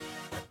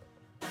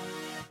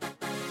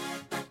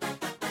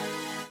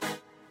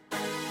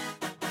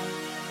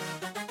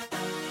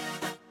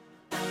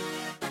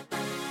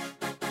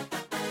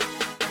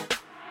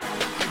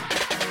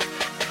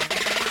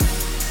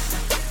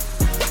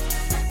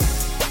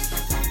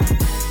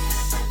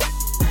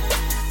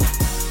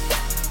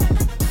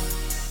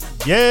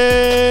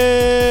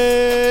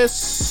Yes,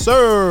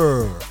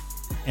 sir.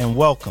 And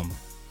welcome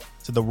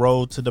to the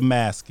road to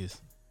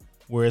Damascus,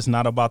 where it's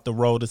not about the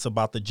road, it's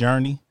about the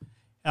journey.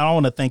 And I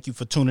want to thank you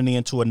for tuning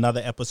in to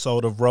another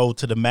episode of Road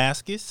to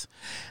Damascus.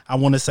 I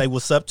want to say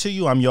what's up to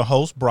you. I'm your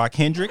host, Brock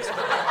Hendricks.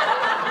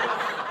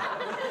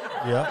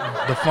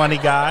 Yeah, the funny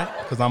guy,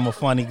 because I'm a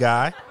funny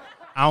guy.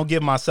 I don't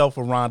give myself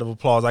a round of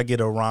applause. I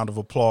get a round of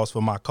applause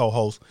for my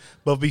co-host.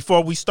 But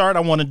before we start, I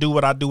want to do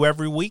what I do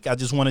every week. I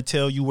just want to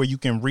tell you where you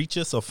can reach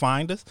us or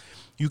find us.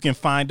 You can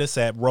find us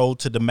at Road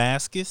to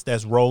Damascus.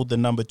 That's Road the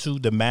number 2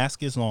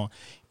 Damascus on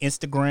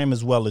Instagram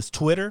as well as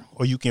Twitter.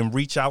 Or you can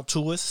reach out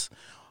to us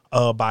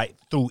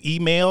through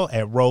email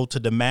at Road to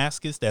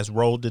Damascus. That's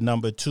Road the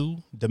number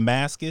 2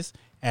 Damascus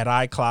at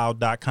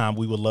iCloud.com.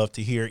 We would love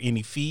to hear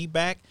any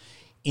feedback,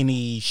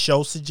 any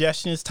show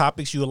suggestions,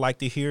 topics you would like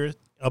to hear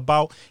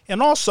about.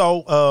 And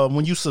also,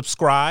 when you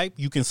subscribe,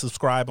 you can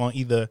subscribe on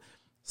either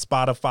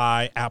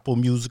Spotify, Apple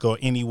Music, or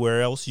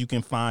anywhere else you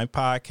can find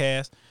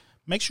podcasts.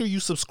 Make sure you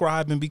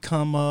subscribe and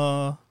become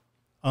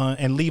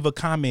and leave a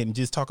comment and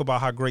just talk about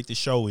how great the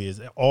show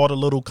is. All the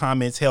little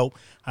comments help.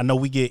 I know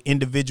we get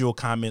individual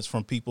comments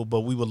from people,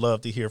 but we would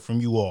love to hear from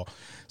you all.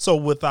 So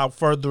without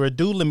further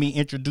ado, let me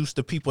introduce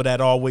the people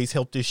that always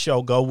help this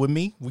show go with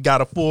me. We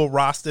got a full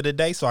roster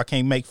today, so I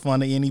can't make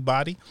fun of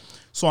anybody.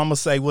 So I'm going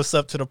to say what's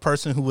up to the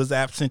person who was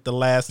absent the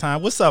last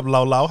time. What's up,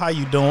 Lolo? How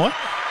you doing?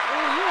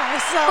 Oh, you are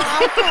so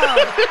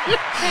awesome.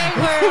 Hey,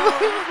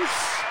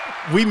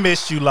 world. We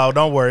missed you, Lo.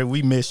 Don't worry.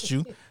 We missed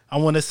you. I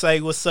want to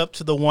say what's up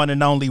to the one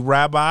and only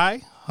Rabbi.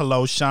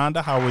 Hello,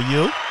 Shonda. How are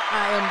you?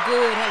 I am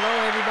good.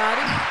 Hello,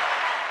 everybody.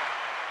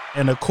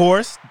 And, of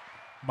course,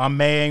 my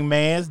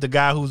man's the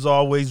guy who's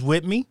always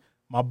with me,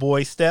 my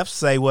boy Steph.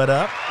 Say what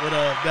up. What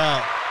up,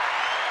 dog?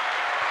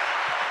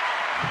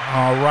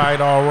 All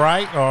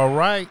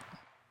right.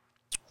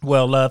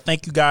 Well,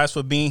 thank you guys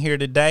for being here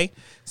today.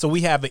 So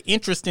we have an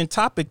interesting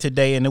topic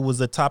today, and it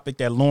was a topic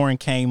that Lauren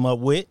came up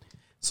with.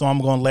 So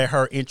I'm going to let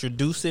her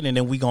introduce it, and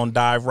then we're going to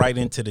dive right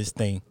into this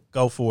thing.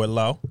 Go for it,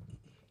 Lo.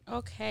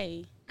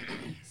 Okay.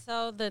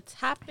 So the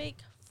topic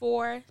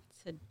for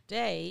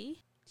today,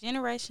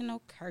 generational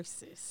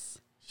curses.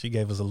 She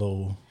gave us a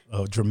little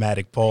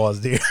dramatic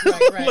pause there.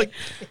 Right. Like,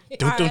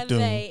 Are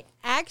they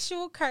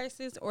actual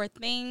curses or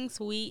things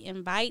we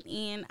invite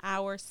in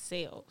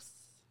ourselves?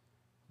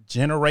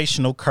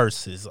 Generational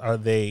curses. Are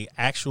they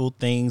actual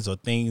things or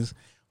things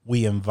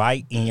we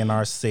invite in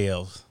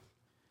ourselves?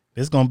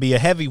 It's going to be a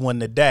heavy one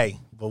today,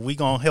 but we're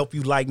going to help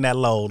you lighten that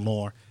load,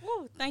 Lauren.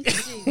 Woo, thank you,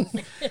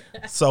 Jesus.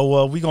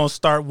 So we're going to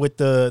start with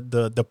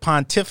the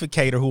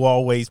pontificator who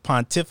always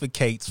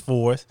pontificates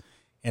for us,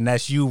 and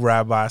that's you,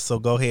 Rabbi. So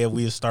go ahead.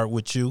 We'll start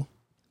with you.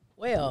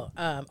 Well,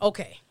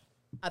 okay.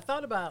 I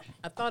thought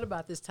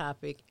about this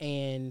topic,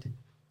 and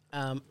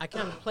I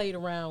kind of played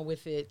around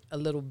with it a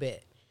little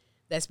bit.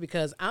 That's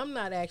because I'm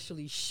not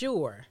actually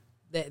sure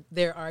that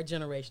there are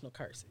generational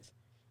curses.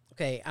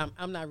 Okay,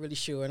 I'm not really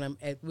sure, and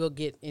we'll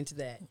get into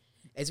that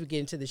as we get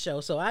into the show.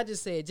 So I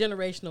just said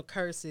generational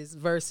curses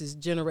versus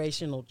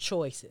generational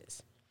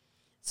choices.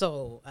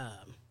 So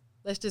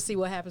let's just see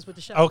what happens with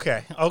the show.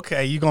 Okay.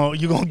 You're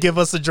gonna give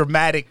us a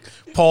dramatic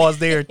pause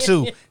there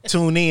too.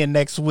 Tune in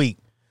next week.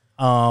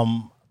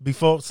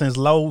 Since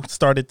Lo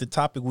started the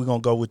topic, we're gonna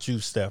go with you,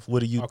 Steph.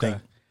 What do you think?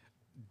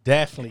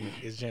 Definitely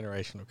is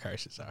generational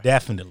curses. Sorry.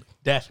 Definitely.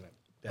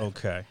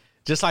 Okay.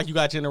 Just like you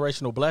got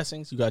generational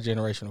blessings, you got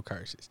generational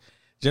curses.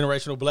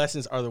 Generational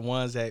blessings are the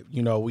ones that,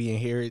 we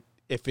inherit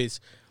if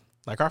it's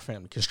like our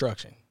family,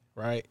 construction,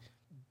 right?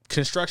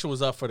 Construction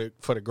was up for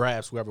the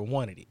grabs, whoever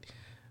wanted it.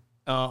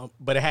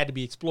 But it had to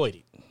be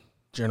exploited.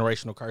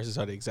 Generational curses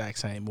are the exact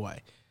same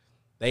way.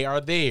 They are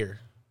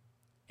there,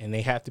 and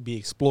they have to be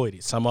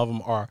exploited. Some of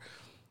them are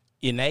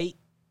innate,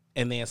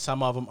 and then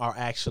some of them are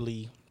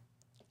actually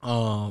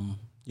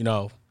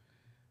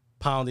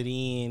pounded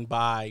in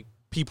by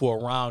people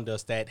around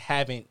us that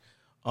haven't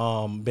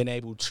been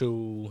able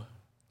to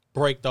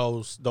break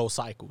those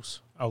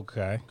cycles.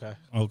 Okay.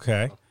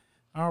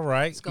 All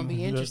right. It's gonna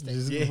be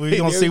interesting. We're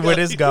gonna see where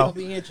this goes. It's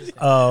gonna be interesting.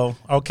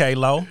 Okay,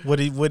 Lo. What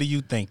are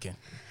you thinking?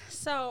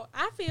 So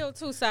I feel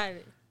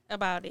two-sided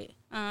about it.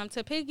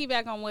 To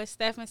piggyback on what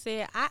Stephen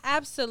said, I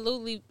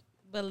absolutely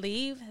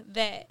believe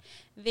that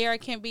there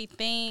can be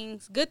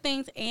things, good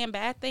things and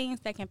bad things,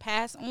 that can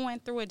pass on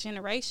through a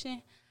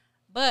generation.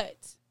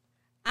 But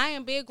I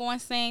am big on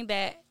saying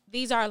that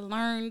these are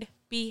learned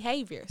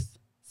behaviors.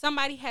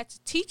 Somebody had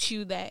to teach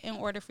you that in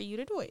order for you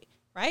to do it,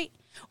 right?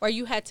 Or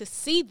you had to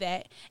see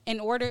that in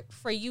order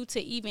for you to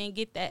even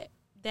get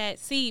that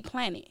seed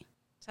planted.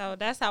 So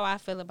that's how I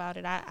feel about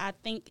it. I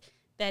think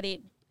that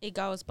it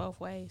goes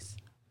both ways.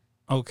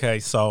 Okay,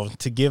 so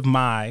to give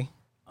I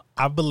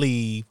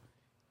believe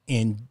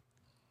in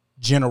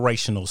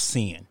generational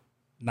sin,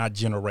 not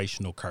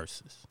generational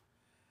curses.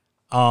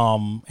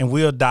 And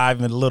we'll dive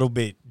in a little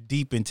bit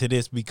deep into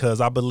this because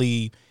I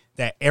believe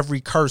that every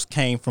curse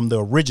came from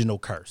the original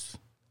curse,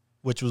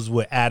 which was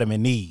with Adam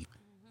and Eve.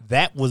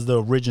 That was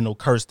the original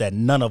curse that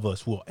none of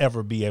us will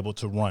ever be able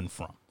to run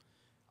from.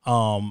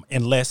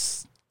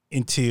 Unless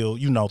until,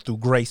 through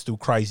grace, through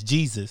Christ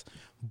Jesus.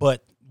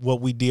 But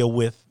what we deal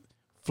with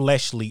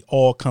fleshly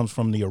all comes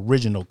from the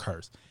original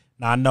curse.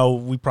 Now, I know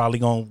we probably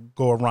going to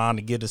go around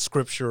and get a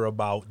scripture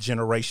about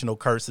generational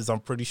curses. I'm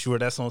pretty sure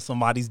that's on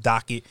somebody's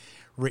docket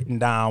written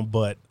down.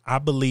 But I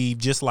believe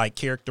just like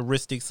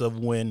characteristics of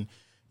when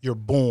you're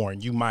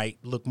born, you might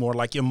look more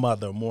like your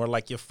mother, more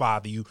like your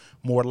father, you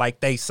more like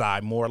they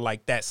side, more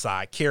like that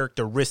side,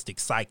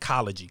 characteristics,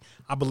 psychology.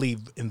 I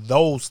believe in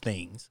those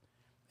things.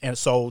 And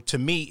so to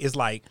me, it's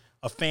like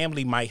a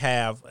family might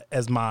have,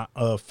 as my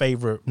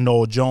favorite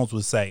Noel Jones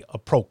would say, a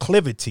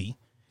proclivity.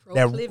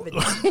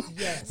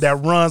 Yes.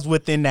 That runs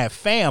within that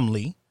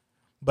family,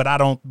 but I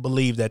don't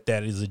believe that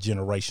is a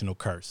generational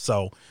curse.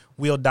 So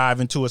we'll dive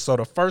into it. So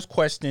the first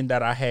question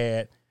that I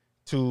had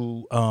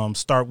to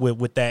start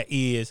with that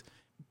is,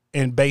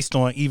 and based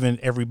on even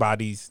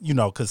everybody's,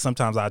 because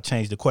sometimes I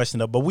change the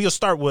question up, but we'll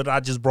start with what I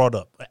just brought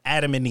up,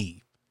 Adam and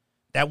Eve.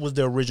 That was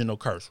the original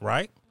curse,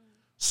 right?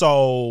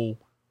 So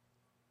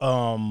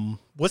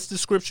what's the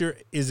scripture?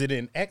 Is it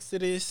in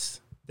Exodus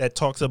that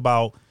talks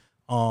about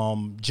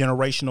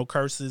generational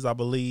curses, I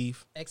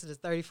believe? Exodus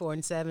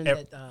 34:7,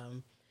 that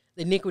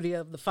the iniquity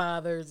of the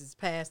fathers is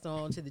passed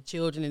on to the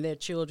children and their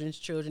children's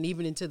children,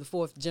 even into the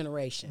fourth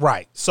generation.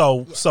 Right.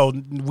 So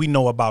we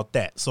know about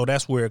that. So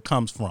that's where it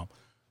comes from.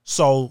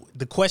 So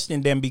the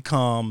question then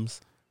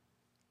becomes,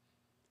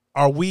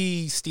 are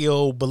we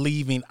still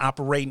believing,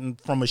 operating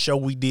from a show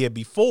we did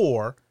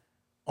before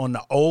on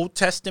the Old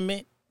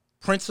Testament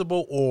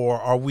principle, or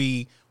are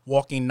we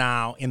walking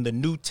now in the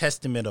New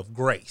Testament of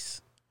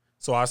grace?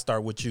 So I'll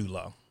start with you,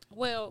 Lo.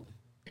 Well,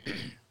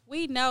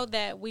 we know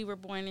that we were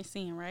born in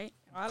sin, right?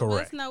 All Correct.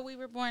 of us know we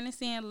were born in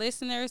sin.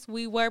 Listeners,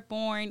 we were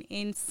born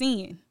in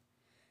sin.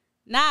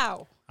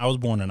 Now, I was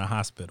born in a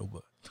hospital,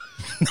 but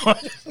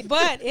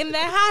but in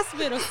that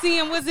hospital,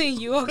 sin was in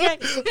you, okay?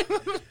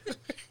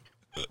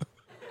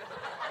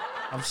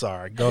 I'm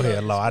sorry. Go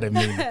ahead, Lo. I didn't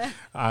mean it.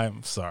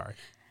 I'm sorry.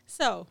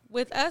 So,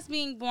 with us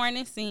being born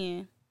in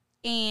sin,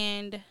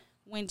 and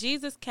when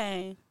Jesus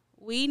came,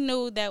 we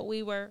knew that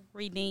we were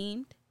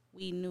redeemed.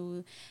 We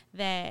knew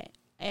that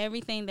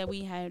everything that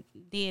we had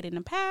did in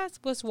the past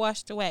was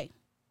washed away.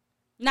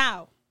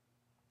 Now,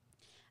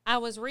 I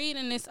was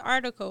reading this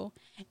article,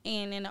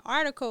 and in the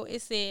article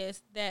it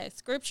says that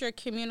Scripture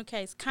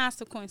communicates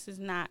consequences,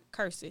 not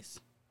curses,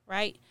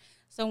 right?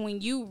 So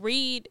when you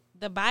read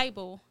the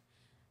Bible,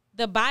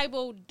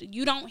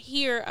 you don't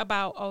hear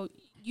about,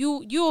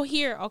 you'll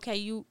hear,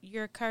 okay,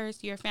 you're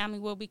cursed, your family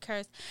will be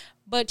cursed,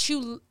 but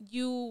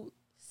you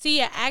see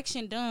an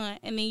action done,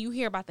 and then you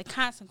hear about the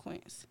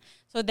consequence.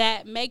 So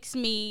that makes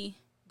me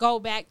go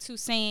back to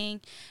saying,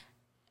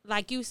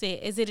 like you said,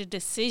 is it a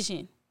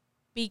decision?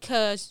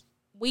 Because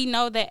we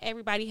know that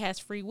everybody has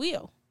free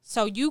will.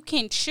 So you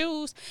can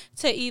choose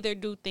to either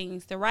do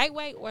things the right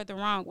way or the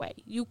wrong way.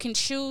 You can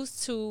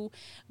choose to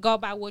go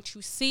by what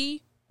you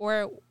see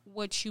or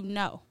what you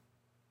know.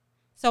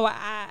 So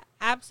I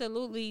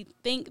absolutely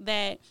think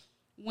that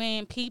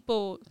when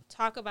people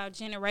talk about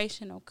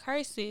generational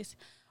curses,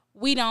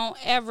 we don't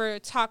ever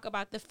talk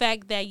about the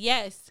fact that,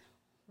 yes,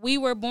 we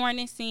were born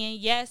in sin.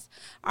 Yes,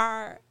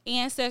 our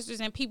ancestors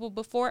and people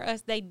before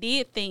us, they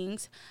did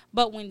things.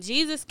 But when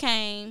Jesus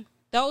came,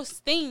 those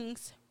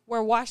things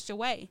were washed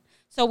away.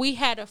 So we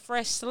had a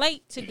fresh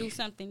slate to do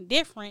something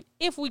different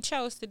if we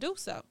chose to do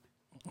so.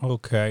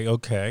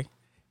 Okay.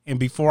 And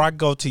before I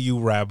go to you,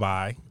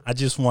 Rabbi, I'm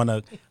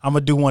going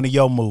to do one of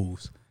your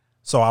moves.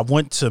 So I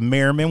went to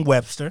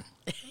Merriam-Webster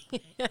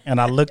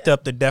and I looked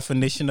up the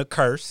definition of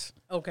curse.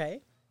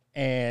 Okay.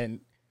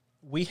 And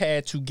we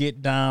had to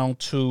get down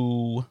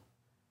to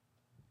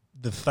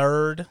the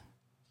third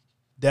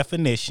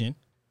definition,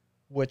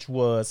 which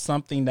was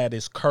something that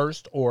is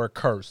cursed or a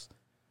curse.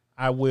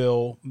 I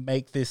will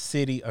make this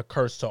city a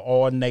curse to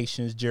all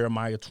nations,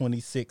 Jeremiah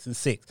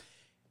 26:6,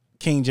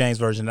 King James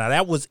Version. Now,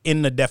 that was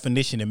in the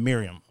definition in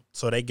Merriam,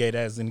 so they gave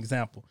that as an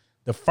example.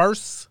 The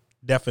first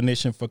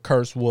definition for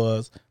curse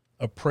was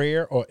a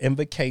prayer or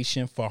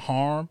invocation for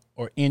harm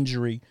or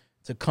injury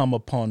to come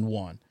upon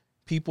one.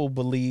 People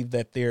believe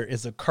that there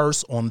is a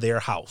curse on their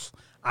house,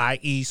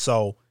 i.e.,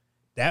 so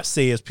that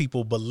says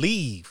people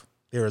believe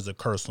there is a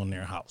curse on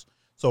their house.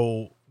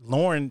 So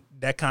Lauren,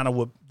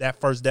 that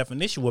first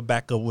definition would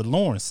back up what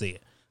Lauren said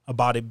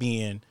about it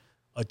being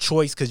a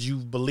choice because you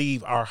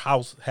believe our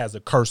house has a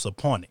curse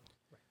upon it.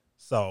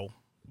 So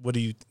what do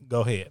you,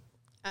 go ahead.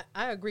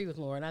 I agree with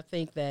Lauren. I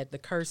think that the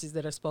curses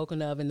that are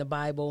spoken of in the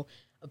Bible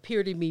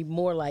appear to be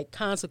more like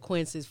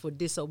consequences for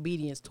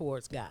disobedience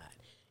towards God,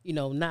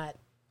 not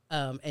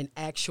an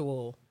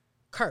actual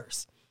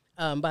curse.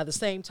 By the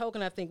same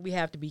token, I think we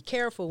have to be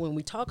careful when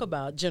we talk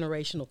about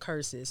generational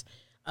curses,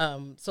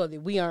 so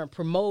that we aren't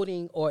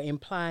promoting or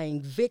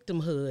implying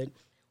victimhood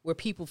where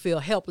people feel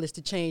helpless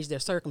to change their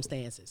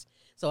circumstances.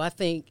 So I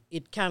think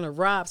it kind of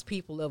robs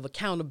people of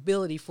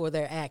accountability for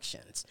their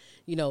actions.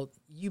 When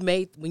you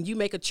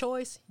make a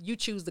choice, you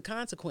choose the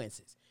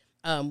consequences.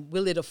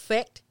 Will it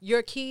affect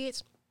your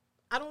kids?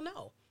 I don't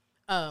know.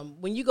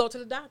 When you go to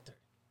the doctor,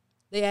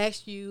 they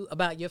ask you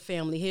about your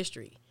family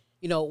history.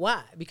 You know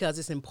why? Because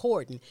it's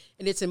important.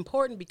 And it's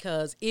important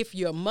because if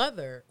your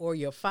mother or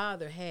your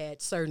father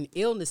had certain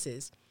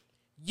illnesses,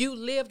 you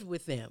lived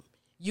with them.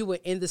 You were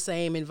in the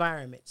same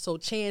environment. So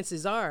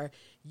chances are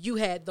you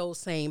had those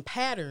same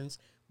patterns,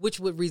 which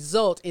would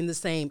result in the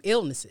same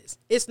illnesses.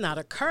 It's not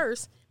a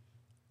curse.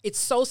 It's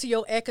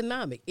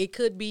socioeconomic. It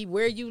could be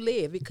where you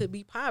live. It could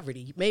be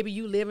poverty. Maybe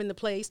you live in the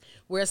place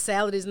where a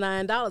salad is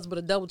 $9, but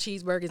a double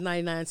cheeseburger is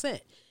 99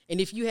 cents. And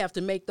if you have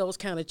to make those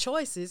kind of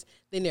choices,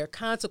 then there are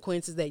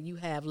consequences that you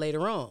have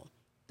later on.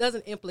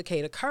 Doesn't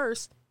implicate a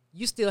curse.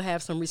 You still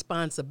have some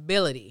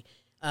responsibility.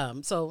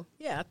 So,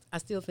 yeah, I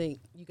still think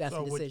you got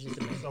some decisions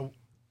to make.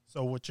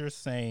 So what you're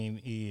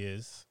saying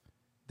is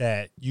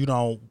that you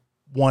don't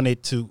want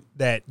it to,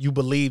 that you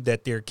believe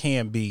that there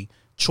can be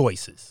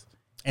choices.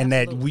 And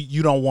Absolutely. That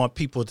you don't want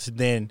people to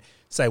then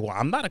say, well,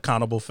 I'm not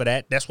accountable for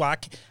that. That's why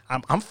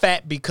I'm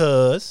fat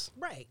because.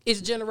 Right.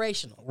 It's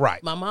generational.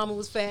 Right. My mama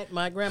was fat.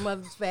 My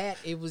grandmother was fat.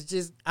 It was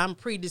just, I'm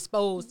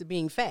predisposed to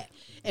being fat.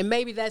 And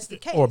maybe that's the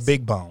case. Or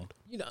big boned.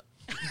 You know,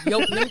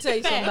 let me tell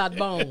you something about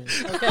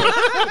bones.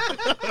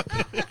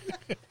 Okay.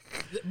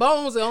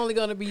 Bones are only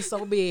going to be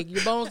so big.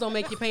 Your bones don't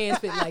make your pants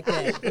fit like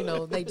that. You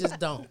know, they just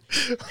don't.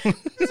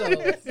 So,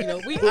 you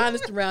know, we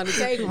honest around the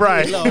table.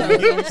 Right.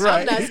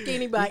 I'm not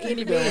skinny by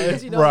any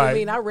means. You know what I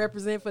mean? I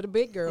represent for the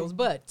big girls,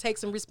 but take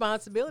some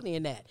responsibility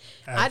in that.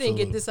 Absolutely. I didn't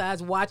get this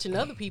size watching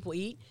other people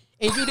eat,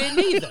 and you didn't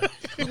either.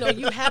 You know,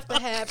 you have to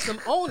have some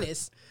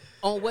onus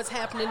on what's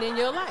happening in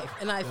your life.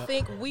 And I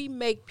think we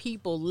make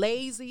people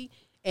lazy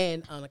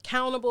and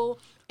unaccountable,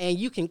 and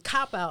you can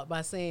cop out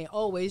by saying,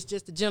 oh, it's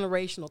just a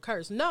generational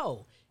curse.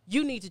 No,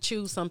 you need to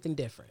choose something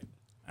different.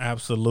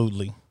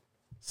 Absolutely.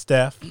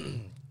 Steph?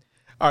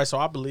 All right, so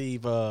I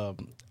believe, I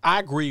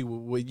agree with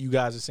what you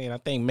guys are saying. I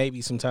think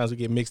maybe sometimes we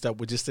get mixed up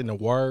with just in the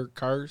word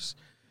curse.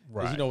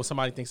 Right. You know, when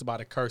somebody thinks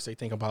about a curse, they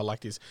think about like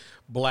this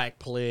black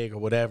plague or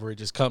whatever. It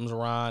just comes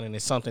around, and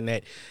it's something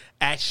that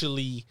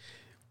actually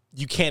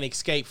you can't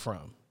escape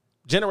from.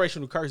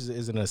 Generational curses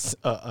isn't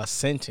a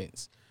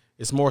sentence.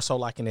 It's more so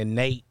like an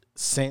innate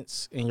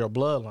sense in your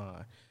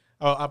bloodline.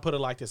 I put it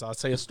like this. I'll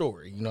say a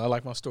story. You know, I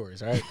like my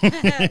stories,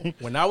 right?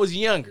 When I was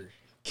younger,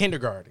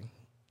 kindergarten,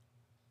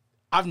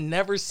 I've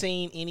never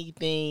seen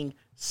anything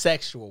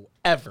sexual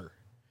ever,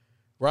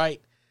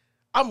 right?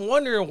 I'm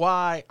wondering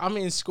why I'm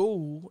in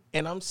school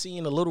and I'm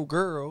seeing a little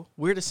girl.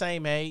 We're the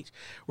same age.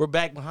 We're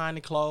back behind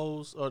the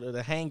clothes or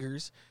the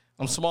hangers.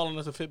 I'm small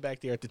enough to fit back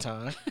there at the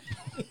time.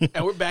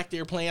 And we're back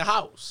there playing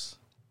house.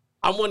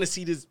 I want to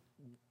see this.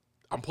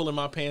 I'm pulling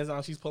my pants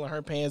down. She's pulling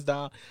her pants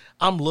down.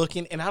 I'm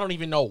looking, and I don't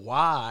even know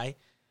why.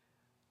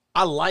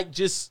 I like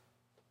just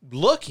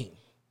looking,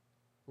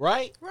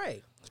 right?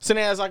 Right. So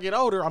now as I get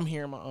older, I'm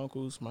hearing my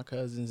uncles, my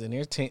cousins, and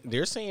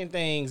they're saying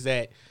things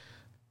that,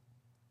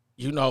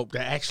 you know,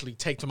 that actually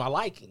take to my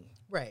liking.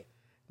 Right.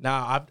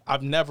 Now,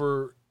 I've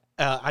never,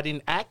 I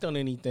didn't act on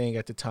anything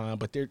at the time,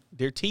 but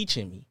they're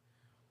teaching me.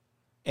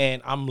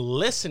 And I'm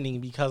listening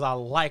because I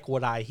like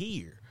what I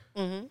hear.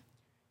 Mm-hmm.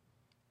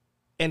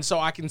 And so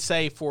I can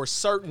say for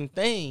certain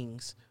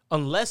things,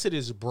 unless it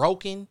is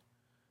broken,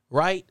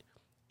 right,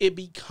 it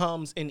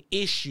becomes an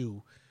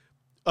issue.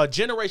 A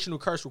generational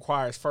curse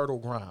requires fertile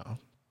ground.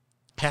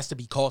 Has to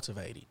be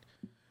cultivated.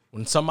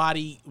 When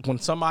somebody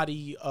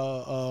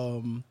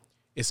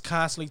is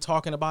constantly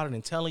talking about it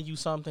and telling you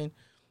something,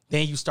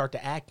 then you start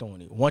to act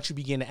on it. Once you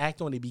begin to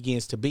act on it, it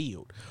begins to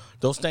build.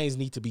 Those things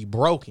need to be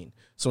broken.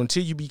 So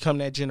until you become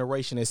that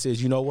generation that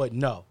says, you know what,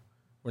 no.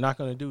 We're not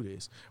going to do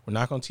this. We're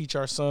not going to teach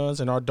our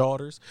sons and our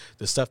daughters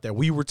the stuff that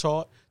we were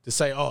taught to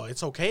say, oh,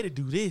 it's okay to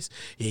do this.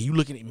 Yeah, you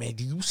looking at, man,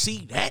 do you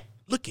see that?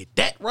 Look at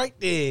that right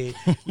there.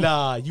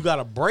 Nah, you got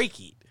to break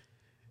it.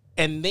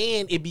 And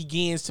then it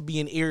begins to be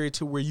an area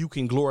to where you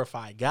can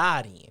glorify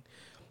God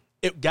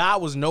in.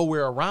 God was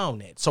nowhere around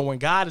that. So when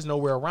God is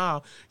nowhere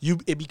around,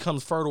 it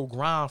becomes fertile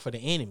ground for the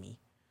enemy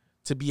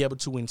to be able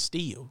to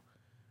instill.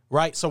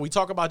 Right? So we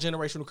talk about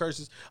generational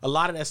curses. A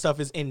lot of that stuff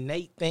is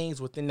innate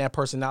things within that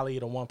personality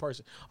of the one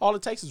person. All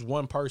it takes is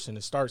one person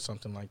to start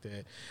something like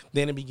that.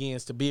 Then it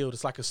begins to build.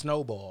 It's like a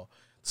snowball.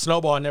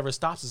 Snowball never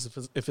stops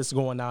if it's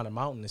going down a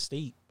mountain that's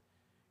steep.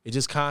 It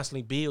just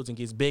constantly builds and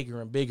gets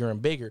bigger and bigger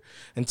and bigger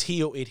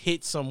until it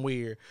hits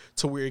somewhere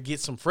to where it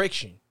gets some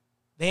friction.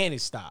 Then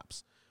it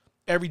stops.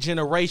 If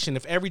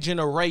every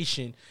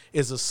generation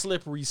is a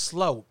slippery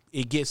slope,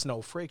 it gets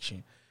no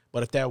friction.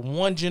 But if that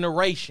one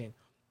generation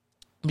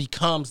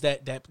becomes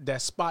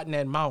that spot in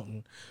that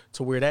mountain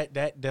to where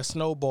that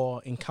snowball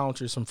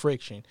encounters some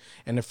friction,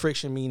 and the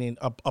friction meaning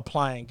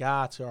applying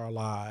God to our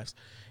lives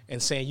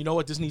and saying, you know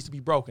what, this needs to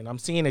be broken. I'm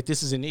seeing that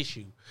this is an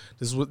issue.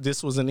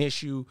 This was an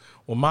issue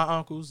with my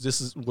uncles.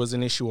 Was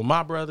an issue with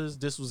my brothers.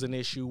 This was an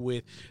issue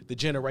with the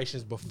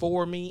generations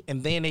before me.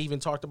 And then they even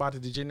talked about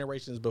the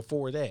generations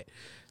before that.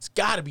 It's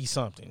got to be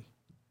something.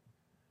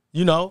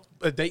 You know,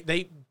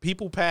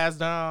 people pass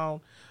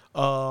down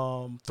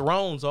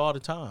thrones all the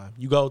time.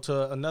 You go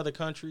to another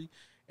country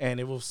And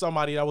it was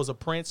somebody that was a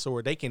prince,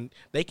 or they can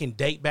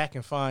date back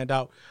and find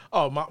out,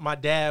 oh, my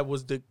dad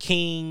was the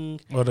king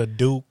or the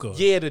duke, or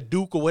the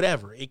duke or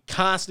whatever. It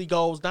constantly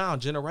goes down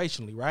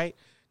generationally, right?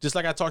 Just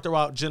like I talked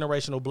about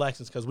generational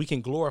blessings, because we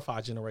can glorify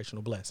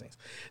generational blessings.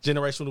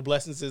 Generational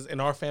blessings is in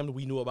our family,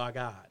 we knew about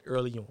God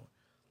early on.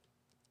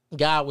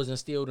 God was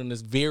instilled in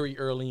us very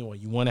early on.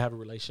 You want to have a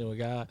relationship with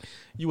God,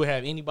 you would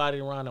have anybody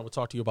around that would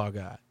talk to you about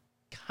God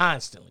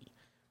constantly,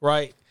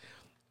 right?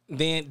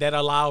 Then that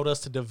allowed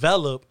us to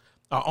develop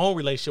our own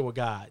relationship with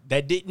God.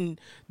 That didn't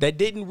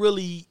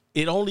really,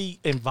 it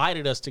only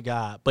invited us to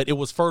God, but it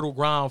was fertile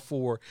ground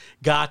for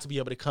God to be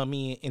able to come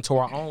into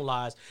our own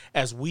lives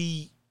as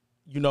we,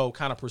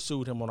 kind of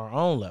pursued him on our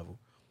own level.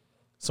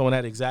 So in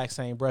that exact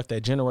same breath,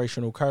 that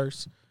generational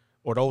curse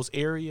or those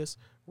areas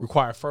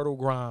require fertile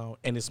ground,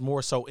 and it's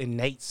more so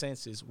innate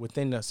senses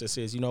within us that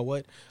says, you know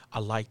what, I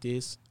like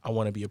this, I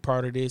want to be a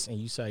part of this, and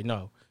you say,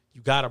 no,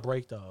 you got to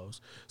break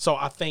those. So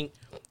I think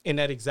in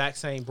that exact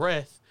same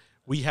breath,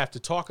 we have to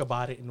talk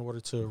about it in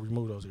order to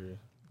remove those areas.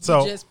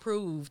 So you just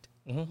proved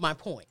my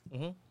point,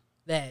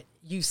 that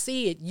you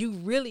see it, you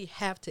really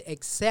have to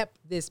accept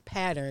this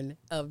pattern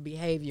of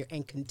behavior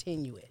and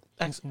continue it.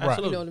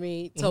 Absolutely. You know what I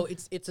mean? So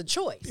it's a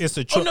choice. it's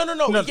a choice. Oh,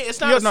 no. Yeah,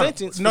 it's not a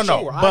sentence. No, for no.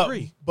 Sure. But, I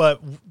agree.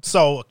 But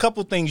so a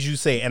couple things you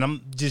say, and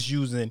I'm just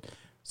using.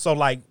 So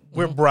like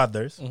we're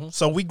brothers,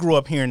 so we grew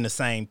up hearing the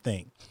same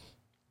thing.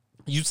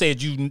 You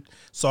said you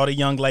saw the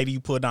young lady,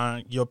 you put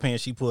on your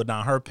pants, she put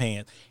on her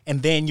pants,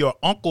 and then your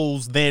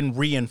uncles then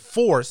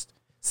reinforced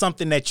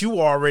something that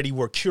you already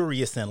were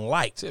curious and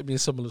liked. Tell me a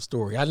similar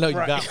story. I know you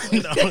got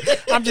one. No,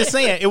 I'm just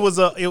saying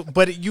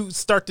but you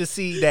start to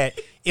see that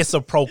it's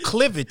a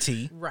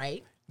proclivity,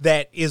 Right.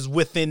 that is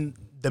within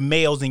the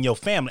males in your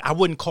family. I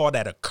wouldn't call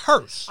that a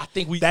curse. I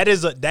think that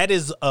is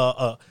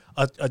a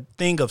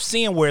thing of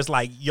sin where it's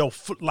like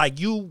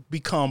you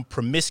become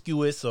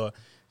promiscuous or.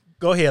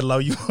 Go ahead, Lo.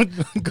 You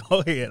go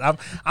ahead. I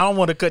don't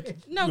want to cut.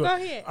 No, go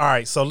ahead. All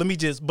right. So let me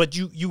but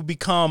you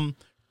become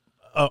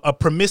a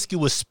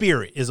promiscuous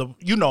spirit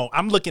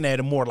I'm looking at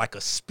it more like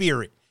a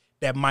spirit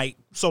that might,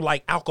 so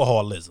like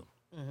alcoholism.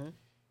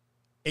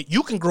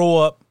 You can grow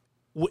up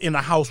in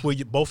a house where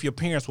both your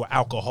parents were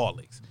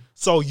alcoholics.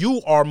 So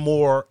you are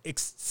more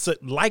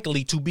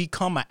likely to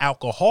become an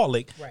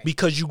alcoholic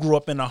because you grew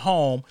up in a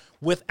home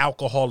with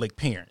alcoholic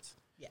parents.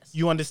 Yes.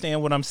 You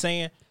understand what I'm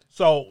saying?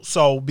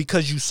 So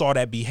because you saw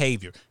that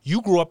behavior,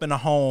 you grew up in a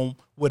home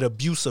with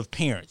abusive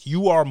parents,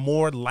 you are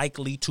more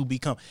likely to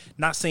become,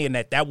 not saying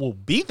that will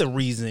be the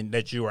reason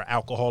that you are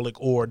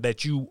alcoholic or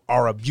that you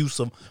are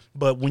abusive,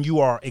 but when you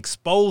are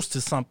exposed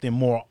to something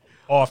more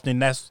often,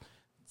 that's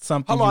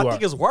something I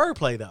think it's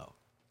wordplay, though.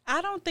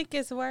 I don't think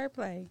it's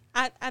wordplay.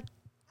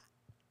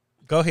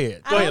 Go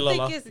ahead. Go ahead,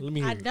 Lola. Let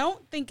me hear I you.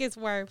 don't think it's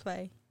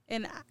wordplay.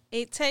 And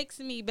it takes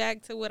me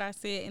back to what I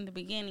said in the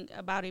beginning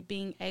about it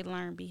being a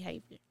learned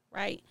behavior,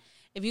 right?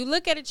 If you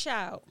look at a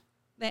child,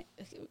 that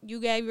you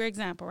gave your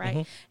example,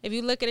 right? If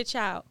you look at a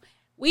child,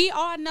 we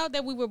all know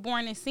that we were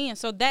born in sin.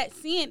 So that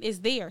sin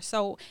is there.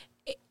 So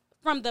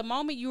from the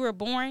moment you were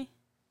born,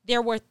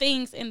 there were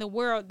things in the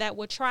world that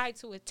would try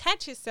to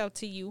attach itself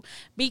to you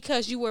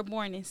because you were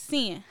born in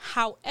sin.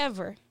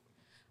 However,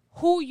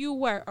 who you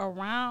were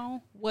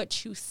around,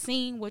 what you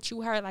seen, what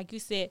you heard, like you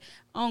said,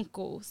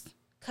 uncles,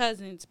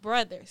 cousins,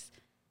 brothers,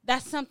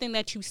 that's something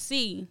that you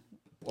see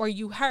or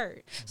you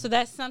heard. So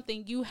that's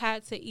something you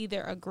had to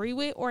either agree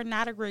with or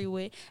not agree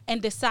with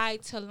and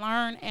decide to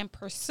learn and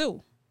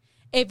pursue.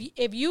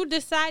 If you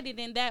decided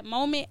in that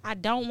moment, I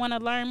don't want to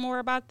learn more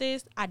about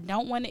this, I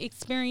don't want to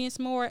experience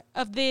more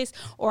of this,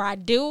 or I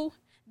do,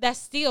 that's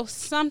still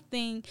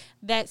something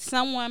that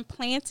someone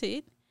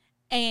planted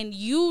and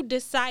you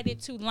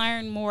decided to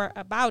learn more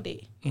about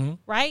it,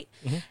 right?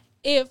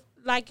 If,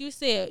 like you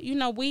said,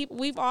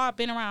 we've all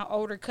been around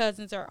older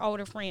cousins or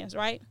older friends,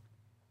 right?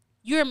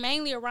 You're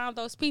mainly around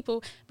those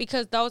people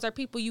because those are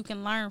people you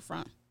can learn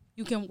from,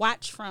 you can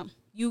watch from,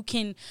 you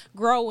can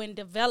grow and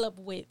develop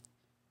with.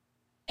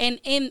 And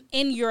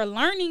in your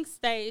learning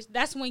stage,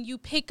 that's when you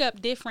pick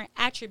up different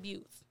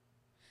attributes.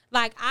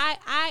 Like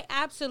I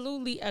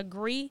absolutely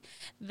agree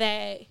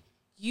that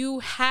you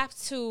have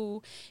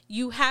to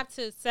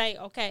say,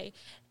 okay,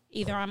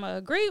 either I'm going to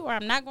agree or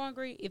I'm not going to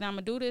agree. Either I'm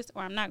going to do this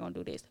or I'm not going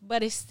to do this.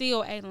 But it's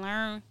still a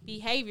learned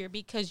behavior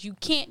because you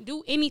can't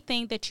do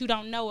anything that you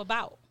don't know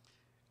about.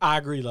 I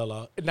agree,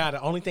 Lola. Now,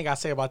 the only thing I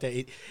say about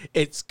that,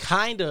 it's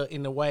kind of,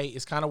 in a way,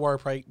 it's kind of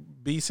wordplay.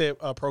 B said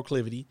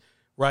proclivity,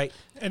 right?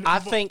 And I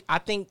think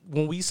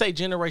when we say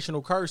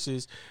generational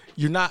curses,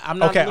 I'm not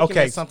looking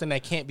at something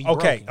that can't be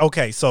broken.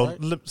 Okay. So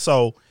right?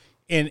 so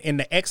in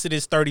the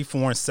Exodus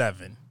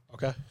 34:7,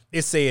 okay,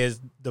 it says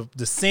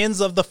the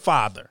sins of the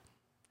father.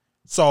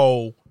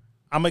 So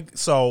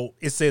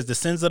it says the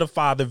sins of the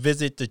father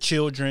visit the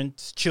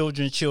children's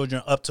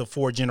children up to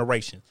 4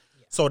 generations.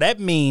 So that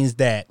means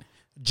that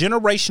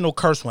generational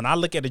curse, when I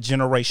look at a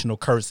generational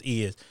curse,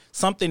 is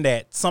something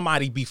that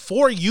somebody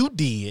before you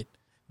did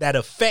that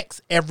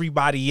affects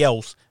everybody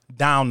else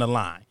down the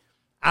line.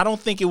 I don't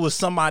think it was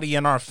somebody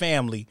in our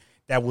family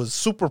that was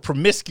super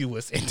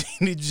promiscuous and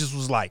then it just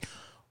was like,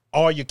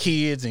 all your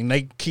kids and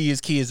they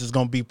kids is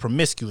gonna be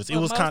promiscuous. Well,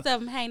 it was most kind of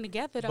them hang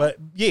together though. but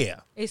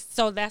yeah.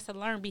 So that's a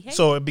learned behavior.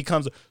 So it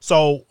becomes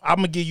so I'm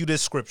gonna give you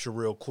this scripture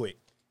real quick.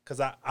 Cause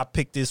I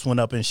picked this one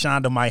up and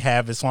Shonda might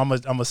have it, so I'm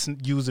gonna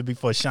use it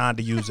before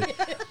Shonda use it.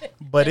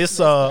 But it's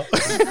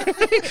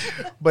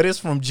but it's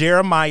from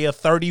Jeremiah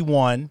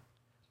 31,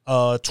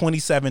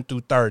 27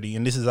 through 30,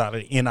 and this is out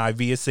of the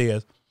NIV. It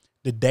says,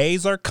 "The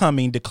days are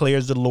coming,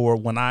 declares the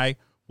Lord, when I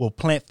will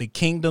plant the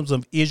kingdoms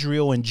of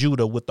Israel and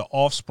Judah with the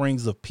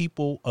offsprings of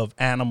people of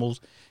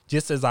animals,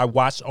 just as I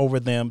watched over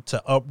them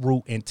to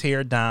uproot and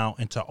tear down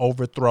and to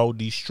overthrow,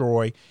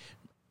 destroy,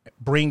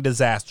 bring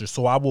disaster.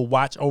 So I will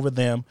watch over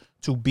them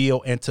to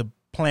build and to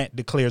plant,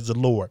 declares the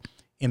Lord.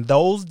 In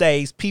those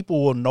days,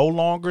 people will no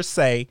longer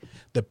say,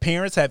 the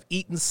parents have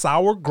eaten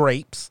sour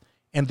grapes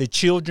and the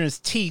children's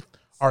teeth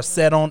are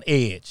set on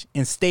edge.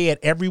 Instead,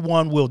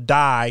 everyone will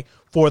die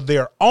for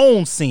their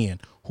own sin.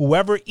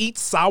 Whoever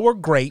eats sour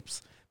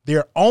grapes,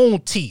 their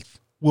own teeth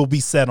will be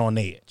set on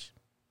edge."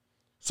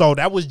 So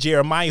that was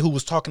Jeremiah who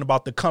was talking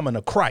about the coming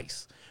of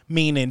Christ,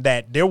 meaning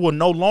that there will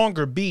no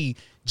longer be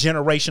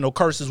generational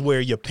curses where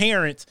your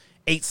parents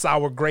ate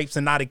sour grapes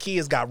and now the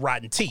kids got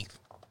rotten teeth.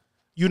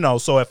 You know,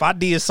 so if I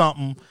did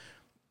something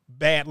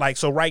bad, like,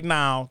 so right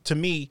now, to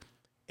me,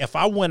 if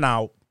I went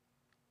out,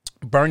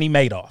 Bernie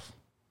Madoff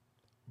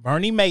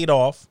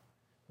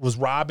was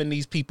robbing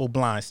these people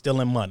blind,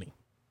 stealing money,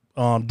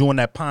 doing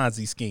that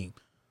Ponzi scheme.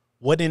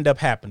 What ended up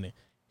happening?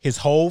 His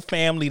whole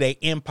family, their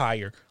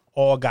empire,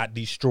 all got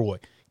destroyed.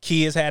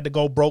 Kids had to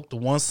go broke. The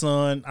one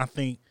son, I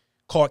think,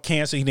 caught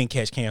cancer. He didn't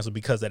catch cancer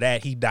because of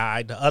that. He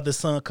died. The other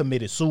son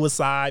committed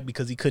suicide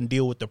because he couldn't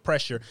deal with the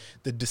pressure.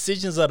 The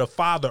decisions of the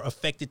father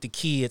affected the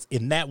kids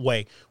in that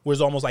way, where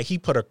it's almost like he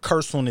put a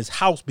curse on his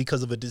house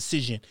because of a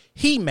decision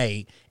he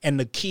made. And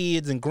the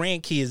kids and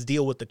grandkids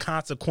deal with the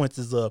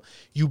consequences of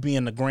you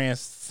being the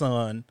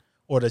grandson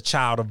or the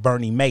child of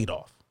Bernie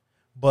Madoff.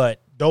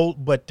 But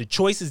the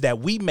choices that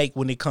we make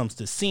when it comes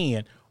to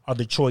sin are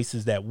the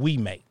choices that we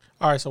make.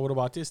 All right, so what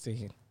about this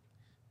thing?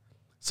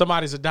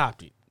 Somebody's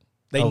adopted.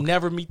 They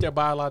never meet their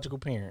biological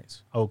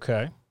parents.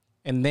 Okay.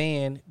 And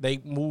then they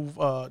move,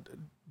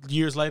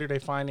 years later, they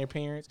find their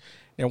parents.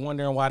 They're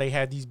wondering why they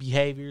had these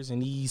behaviors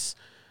and these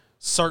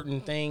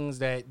certain things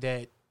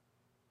that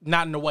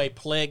not in a way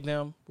plague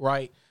them,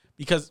 right?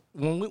 Because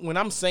when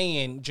I'm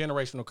saying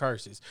generational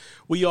curses,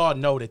 we all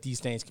know that these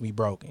things can be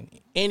broken.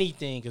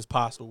 Anything is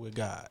possible with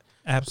God.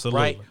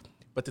 Absolutely. Right?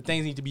 But the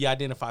things need to be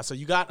identified. So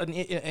you got an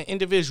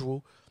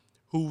individual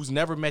who's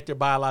never met their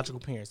biological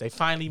parents. They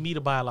finally meet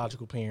a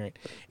biological parent,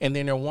 and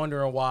then they're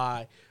wondering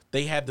why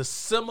they have the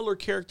similar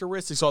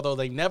characteristics, although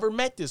they never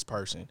met this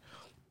person.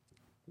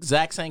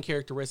 Exact same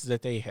characteristics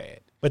that they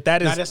had. But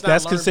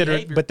that's considered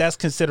behavior. But that's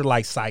considered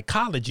like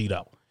psychology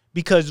though.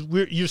 Because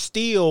you're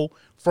still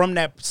from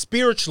that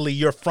spiritually,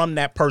 you're from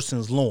that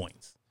person's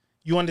loins.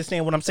 You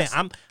understand what I'm saying?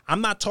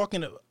 I'm not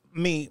talking to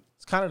me.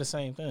 It's kind of the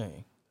same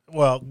thing.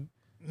 Well,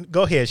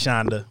 go ahead,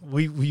 Shonda.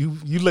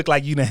 You look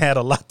like you done had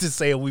a lot to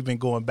say, and we've been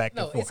going back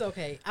and forth. No, it's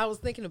okay. I was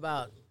thinking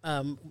about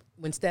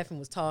when Stephen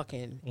was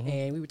talking,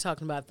 and we were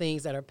talking about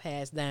things that are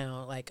passed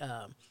down, like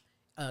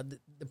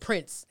the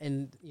prince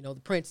and the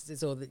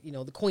princesses or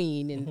the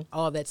queen and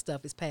all that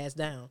stuff is passed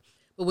down.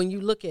 But when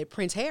you look at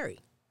Prince Harry,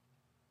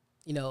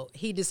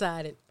 he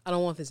decided, I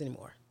don't want this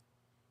anymore.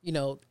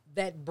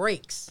 That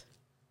breaks,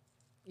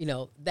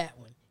 that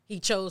one. He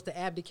chose to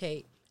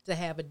abdicate to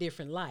have a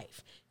different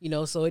life,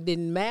 so it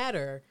didn't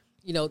matter.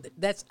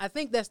 I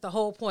think that's the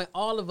whole point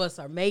all of us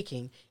are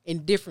making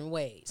in different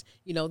ways.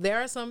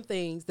 There are some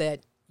things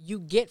that you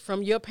get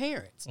from your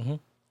parents,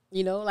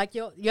 like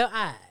your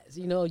eyes,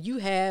 you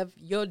have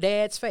your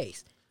dad's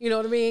face, you know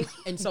what I mean?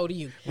 And so do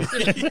you,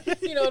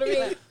 you know what I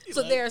mean?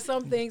 So there are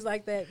some things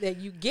like that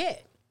you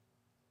get.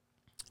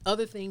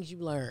 Other things you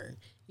learn,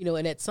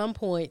 and at some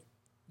point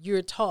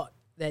you're taught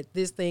that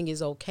this thing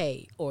is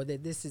okay or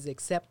that this is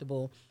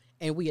acceptable,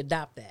 and we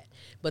adopt that.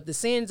 But the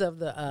sins of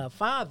the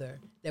father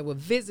that were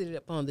visited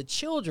upon the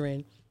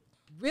children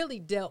really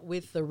dealt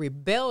with the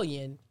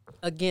rebellion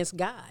against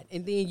God.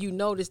 And then you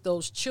notice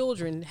those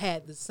children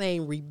had the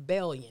same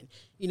rebellion.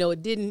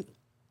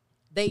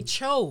 They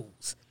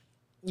chose,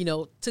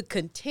 to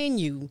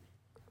continue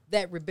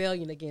that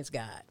rebellion against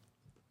God.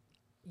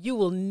 You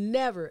will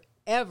never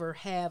ever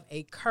have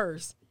a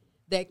curse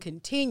that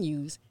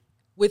continues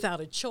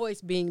without a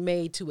choice being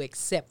made to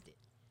accept it.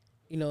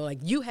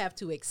 You have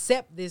to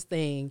accept this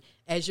thing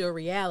as your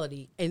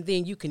reality, and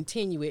then you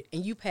continue it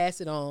and you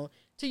pass it on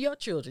to your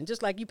children.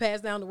 Just like you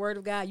pass down the word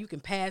of God, you can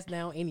pass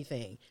down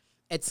anything.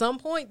 At some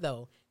point,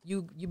 though,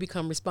 you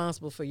become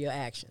responsible for your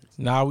actions.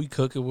 Now we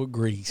cook it with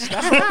grease.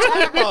 That's what I'm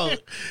talking about.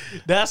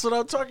 That's what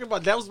I'm talking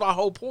about. That was my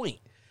whole point.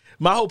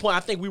 My whole point, I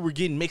think we were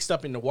getting mixed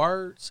up in the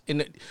words.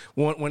 And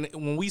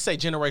when we say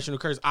generational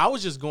curse, I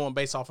was just going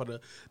based off of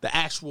the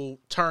actual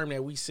term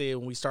that we said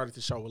when we started the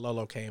show when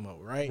Lolo came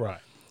over, right? Right.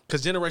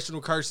 Because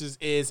generational curses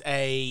is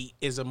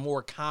a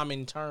more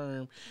common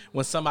term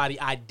when somebody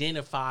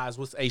identifies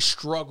with a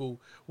struggle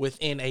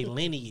within a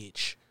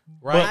lineage,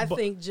 right? I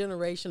think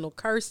generational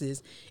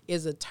curses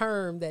is a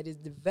term that is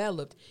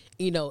developed,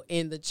 in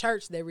the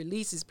church that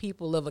releases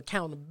people of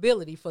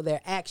accountability for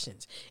their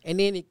actions. And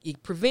then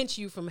it prevents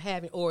you from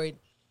having, or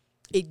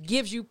it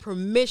gives you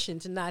permission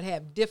to not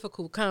have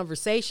difficult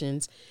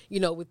conversations,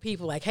 with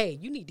people like, hey,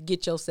 you need to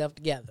get yourself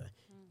together.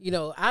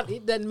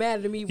 It doesn't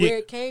matter to me where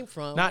it came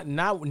from.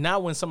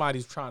 Not when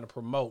somebody's trying to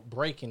promote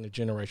breaking the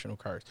generational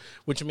curse,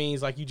 which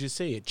means, like you just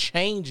said,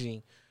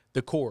 changing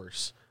the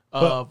course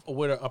of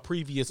where a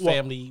previous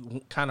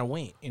family kind of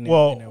went.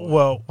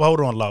 Well, hold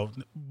on, Lo.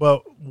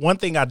 But one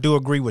thing I do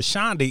agree with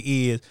Shonda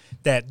is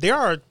that there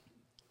are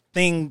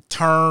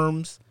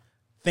terms,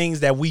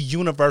 things that we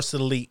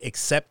universally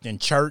accept in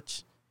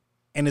church.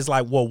 And it's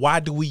like, well,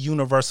 why do we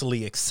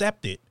universally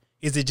accept it?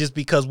 Is it just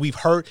because we've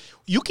heard?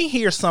 You can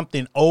hear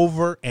something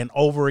over and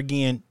over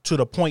again to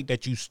the point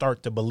that you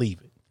start to believe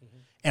it. Mm-hmm.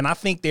 And I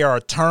think there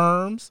are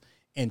terms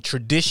and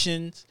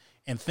traditions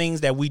and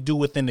things that we do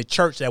within the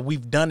church that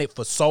we've done it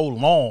for so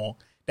long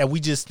that we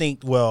just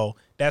think, well,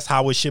 that's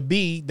how it should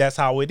be. That's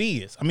how it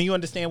is. I mean, you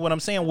understand what I'm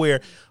saying? Where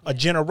a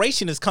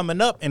generation is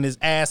coming up and is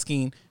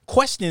asking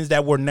questions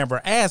that were never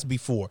asked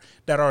before,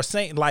 that are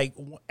saying, like,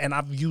 and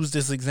I've used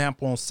this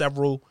example on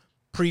several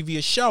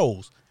previous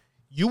shows.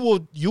 You will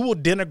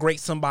denigrate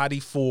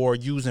somebody for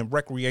using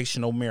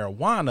recreational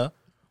marijuana,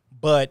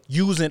 but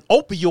using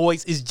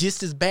opioids is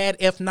just as bad,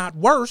 if not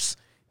worse,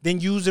 than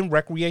using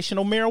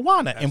recreational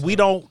marijuana. That's and we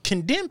don't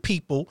condemn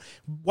people.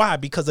 Why?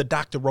 Because a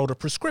doctor wrote a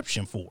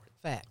prescription for it.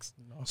 Facts.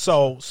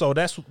 So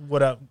that's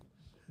what I.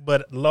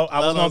 But Lo, I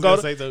was gonna go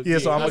to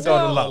so I'm gonna go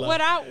to Lo.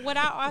 What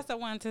I also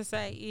wanted to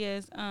say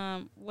is,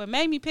 what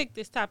made me pick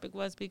this topic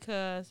was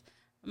because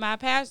my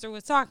pastor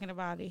was talking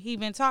about it. He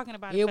been talking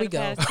about Here it. We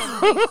go.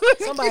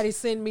 Somebody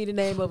send me the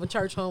name of a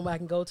church home I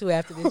can go to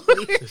after this,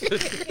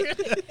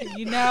 please.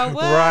 You know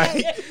what?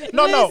 Right.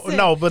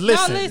 No. But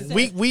listen.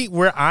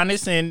 We're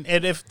honest, and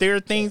if there are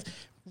things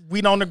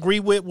we don't agree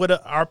with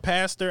our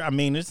pastor, I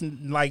mean, it's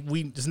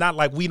not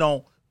like we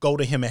don't go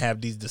to him and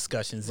have these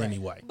discussions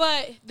anyway.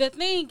 But the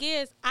thing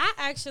is, I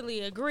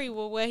actually agree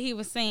with what he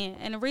was saying.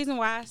 And the reason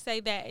why I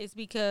say that is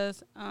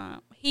because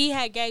he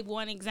had gave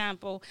one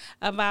example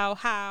about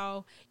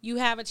how you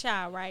have a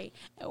child, right?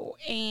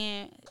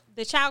 And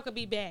the child could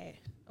be bad,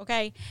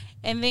 okay?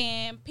 And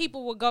then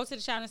people will go to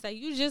the child and say,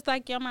 you just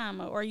like your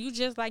mama or you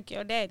just like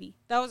your daddy.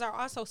 Those are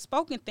also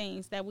spoken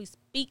things that we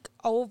speak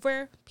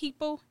over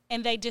people,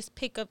 and they just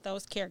pick up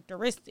those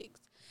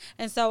characteristics.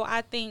 And so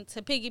I think,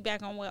 to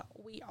piggyback on what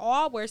we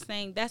all were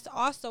saying, that's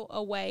also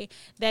a way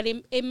that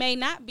it may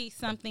not be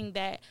something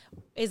that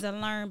is a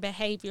learned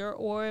behavior,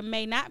 or it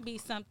may not be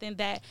something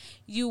that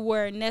you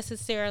were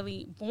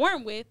necessarily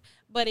born with,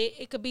 but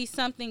it could be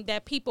something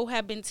that people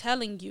have been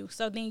telling you.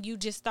 So then you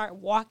just start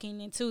walking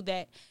into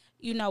that,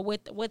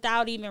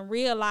 without even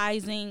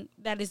realizing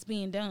that it's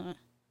being done.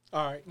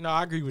 All right. No,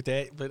 I agree with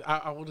that. But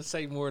I want to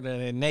say more than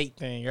an innate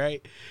thing,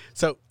 right?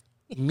 So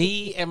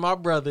me and my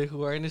brother,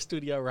 who are in the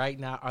studio right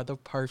now, are the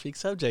perfect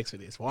subjects for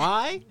this.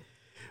 Why?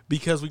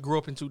 Because we grew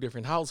up in two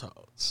different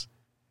households.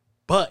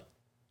 But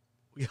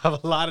we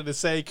have a lot of the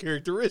same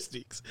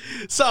characteristics.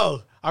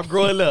 So I'm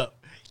growing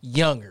up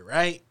younger,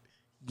 right?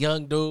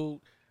 Young dude.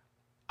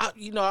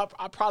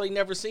 I probably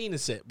never seen a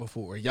set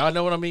before. Y'all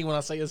know what I mean when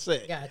I say a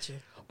set. Gotcha.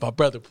 My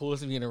brother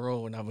pulls me in the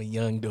room when I'm a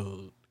young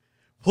dude.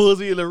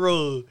 Pulls me in the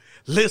room,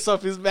 lifts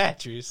up his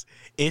mattress.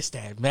 It's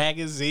that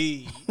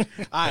magazine.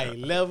 I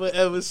ain't never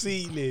ever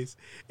seen this.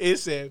 It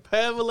said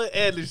Pamela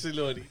Anderson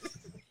on it.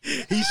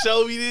 He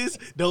showed me this.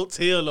 Don't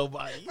tell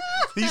nobody.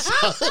 He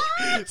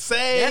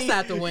say that's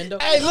out the window.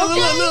 Hey,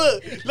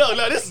 look.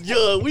 No, this is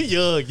young. We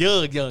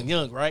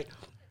young, right?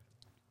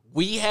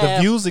 We have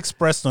the views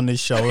expressed on this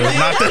show is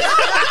not the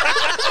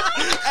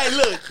Hey,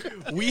 look,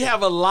 we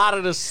have a lot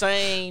of the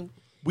same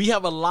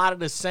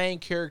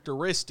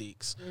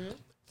characteristics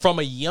from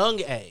a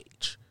young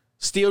age,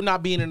 still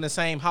not being in the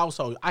same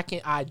household. I can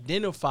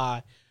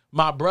identify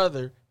my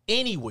brother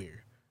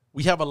anywhere.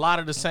 We have a lot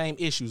of the same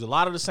issues, a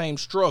lot of the same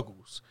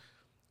struggles,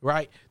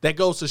 right? That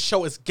goes to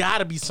show it's got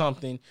to be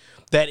something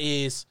that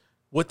is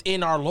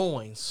within our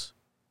loins,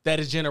 that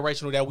is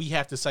generational, that we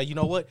have to say, you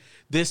know what?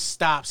 This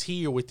stops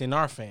here within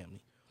our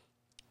family.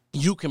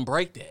 You can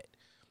break that.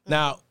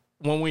 Now,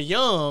 when we're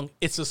young,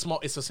 it's a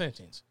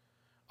sentence.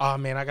 Oh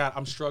man,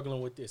 I'm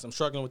struggling with this. I'm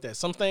struggling with that.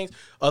 Some things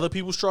other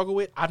people struggle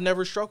with, I've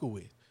never struggled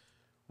with.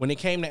 When it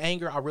came to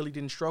anger, I really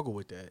didn't struggle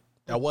with that.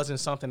 That wasn't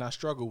something I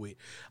struggled with.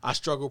 I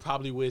struggled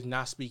probably with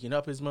not speaking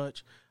up as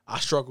much. I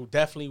struggled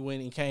definitely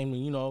when it came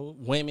to,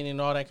 women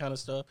and all that kind of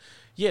stuff.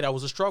 Yeah, that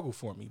was a struggle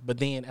for me. But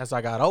then as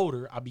I got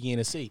older, I began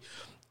to see,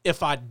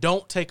 if I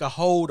don't take a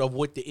hold of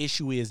what the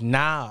issue is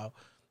now,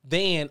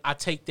 then I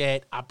put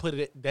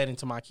that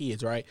into my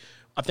kids, right?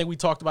 I think we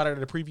talked about it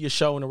at a previous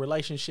show in the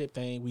relationship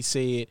thing. We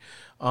said,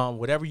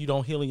 whatever you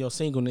don't heal in your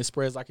singleness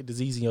spreads like a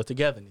disease in your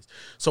togetherness.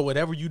 So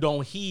whatever you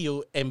don't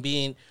heal, and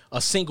being a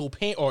single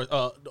parent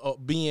or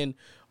being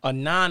a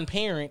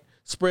non-parent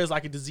spreads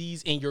like a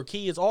disease in your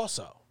kids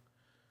also,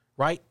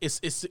 right?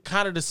 It's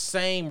kind of the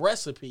same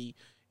recipe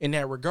in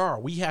that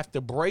regard. We have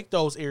to break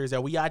those areas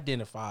that we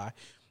identify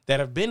that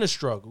have been a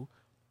struggle.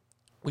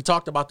 We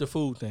talked about the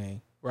food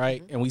thing,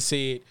 right? And we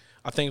said,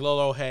 I think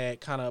Lolo had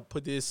kind of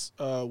put this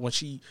when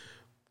she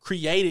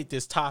created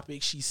this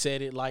topic. She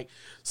said it like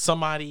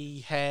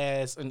somebody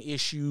has an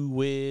issue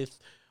with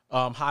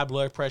high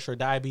blood pressure,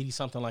 diabetes,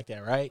 something like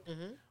that, right?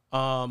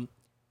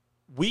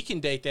 We can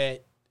date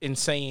that in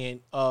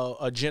saying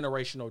a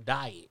generational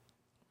diet,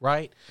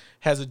 right?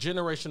 Has a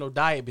generational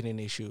diet been an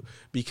issue?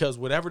 Because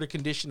whatever the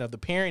condition of the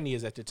parent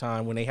is at the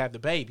time when they have the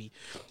baby,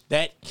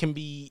 that can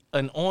be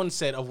an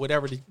onset of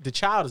whatever the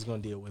child is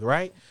going to deal with,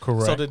 right?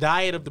 Correct. So the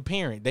diet of the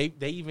parent, they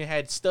even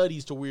had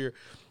studies to where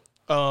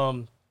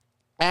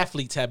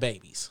athletes have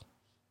babies.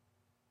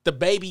 The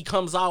baby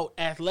comes out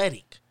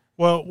athletic.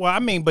 Well, I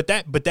mean, but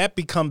that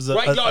becomes a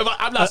Right? No,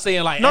 I'm not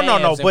saying like no,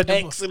 abs and but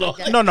pecs and all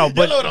that. no, You know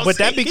what I'm but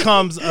that saying?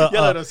 becomes You know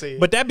what I'm saying?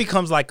 but that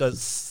becomes like a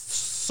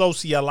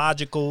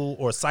sociological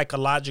or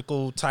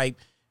psychological type,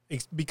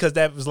 because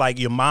that was like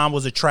your mom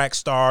was a track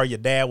star, your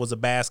dad was a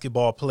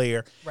basketball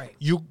player. Right.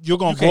 You're gonna You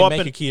grow can't up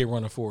make in a kid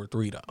run a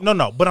 4.3 though.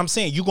 no, but I'm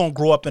saying you're gonna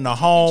grow up in a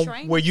home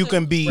trained where you to.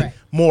 can be Right.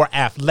 more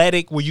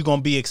athletic, where you're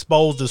gonna be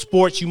exposed to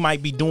sports. You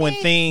might be doing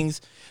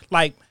things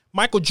like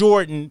Michael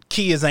Jordan.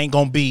 Kids ain't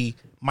gonna be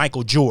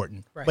Michael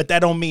Jordan, Right. but that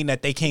don't mean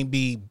that they can't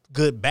be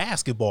good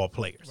basketball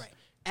players. Right.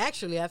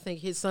 Actually, I think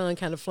his son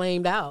kind of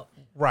flamed out.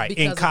 Right,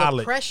 because in of the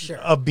college, pressure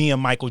of being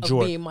Michael of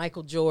Jordan. being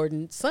Michael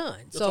Jordan's son. You're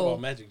talking So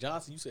about Magic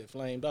Johnson. You said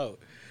flamed out.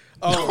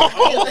 I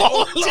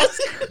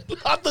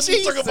thought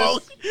you were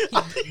talking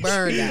about.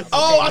 burned out.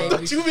 Oh, I Okay, thought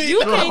maybe. you mean. You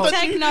can't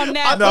take no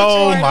nap.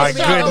 No, before my the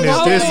show. goodness,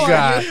 No this more.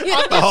 guy.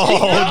 I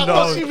Oh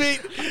thought she no,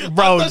 meant.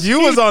 bro,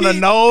 you was on a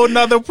no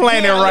another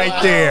planet Yeah, right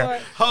Lord.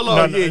 there. Hold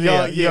on,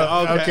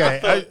 yeah,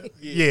 okay.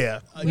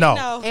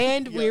 No,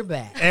 And we're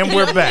back. and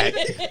we're back.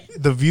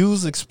 The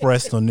views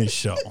expressed on this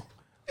show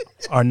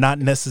are not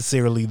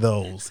necessarily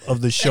those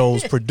of the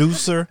show's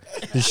producer,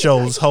 the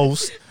show's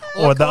host,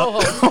 or the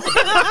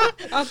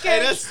Okay,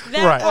 that's-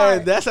 that right.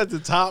 part. That's at the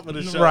top of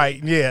the show.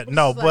 right. Yeah,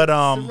 no, but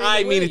I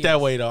ain't mean it that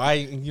way though.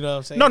 You know what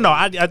I'm saying? No,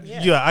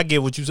 I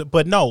get what you said,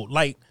 but no,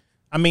 like,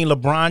 I mean,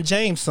 LeBron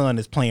James' son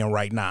is playing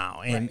right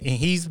now, and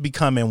he's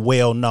becoming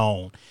well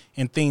known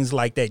and things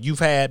like that. You've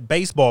had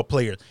baseball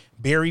players.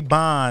 Barry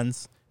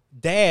Bonds'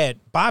 dad,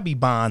 Bobby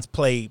Bonds,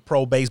 played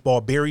pro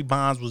baseball. Barry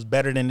Bonds was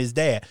better than his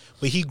dad,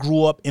 but he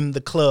grew up in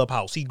the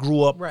clubhouse. He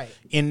grew up Right.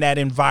 in that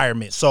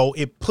environment, so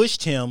it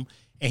pushed him.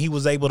 And he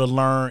was able to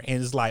learn,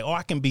 and it's like, oh,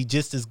 I can be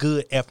just as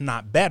good, if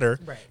not better,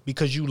 Right.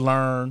 because you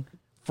learn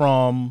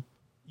from,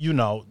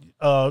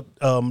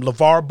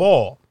 LeVar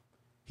Ball.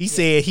 He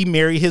said he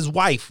married his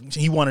wife.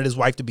 He wanted his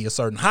wife to be a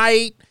certain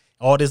height,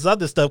 all this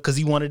other stuff, because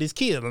he wanted his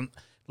kid.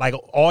 Like,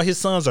 all his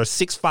sons are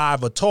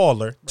 6'5" or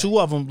taller. Right. Two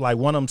of them, like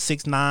one of them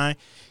 6'9".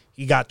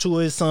 He got two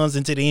of his sons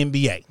into the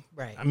NBA.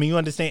 Right. I mean, you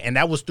understand? And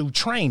that was through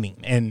training.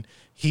 And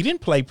he didn't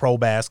play pro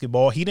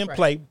basketball. He didn't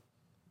play.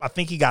 I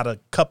think he got a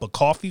cup of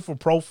coffee for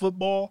pro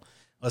football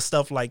or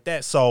stuff like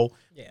that. So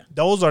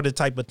those are the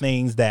type of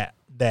things that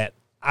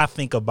I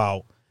think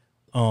about.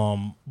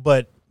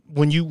 But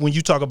when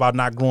you talk about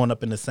not growing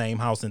up in the same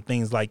house and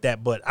things like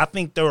that, but I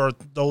think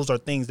those are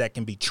things that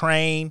can be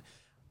trained.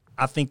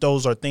 I think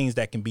those are things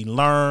that can be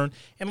learned.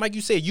 And like you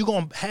said, you're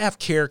going to have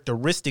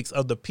characteristics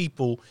of the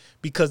people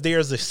because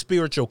there's a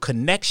spiritual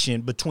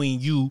connection between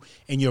you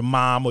and your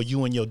mom or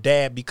you and your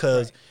dad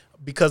because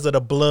of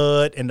the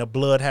blood and the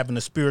blood having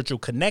a spiritual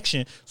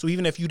connection. So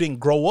even if you didn't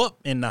grow up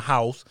in the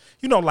house,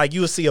 like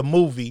you'll see a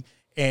movie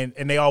and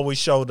they always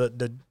show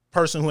the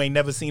person who ain't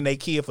never seen their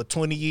kid for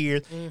 20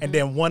 years and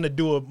then want to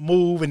do a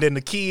move and then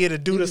the kid to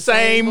do the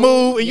same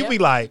move. And you be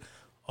like,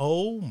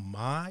 oh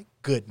my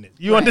goodness.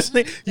 You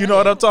understand? You know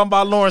what I'm talking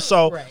about, Lauren?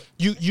 So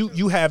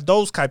you have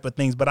those type of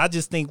things. But I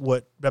just think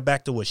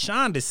back to what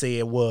Shonda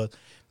said was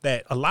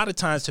that a lot of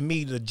times to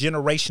me, the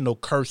generational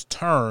curse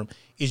term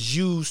is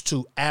used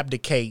to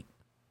abdicate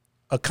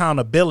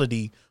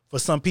accountability for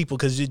some people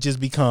because it just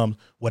becomes,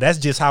 well, that's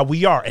just how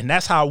we are. And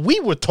that's how we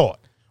were taught.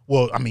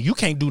 Well, I mean, you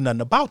can't do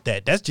nothing about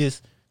that. That's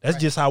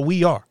just how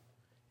we are.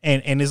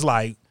 And it's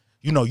like,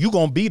 you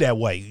going to be that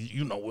way.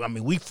 I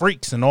mean, we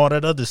freaks and all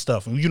that other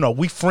stuff. And,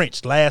 we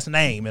French last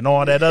name and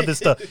all that other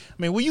stuff. I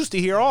mean, we used to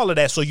hear all of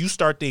that. So you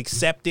start to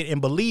accept it and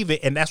believe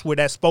it. And that's where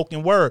that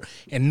spoken word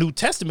in New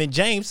Testament,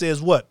 James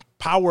says what?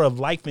 Power of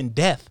life and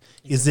death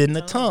is in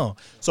the tongue.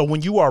 So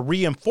when you are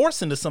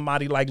reinforcing to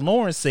somebody like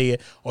Lauren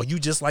said, or you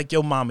just like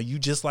your mama, you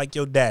just like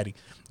your daddy,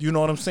 you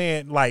know what I'm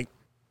saying? Like,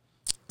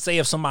 say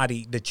if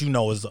somebody that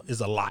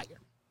is a liar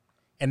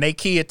and they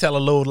kid tell a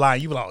little lie,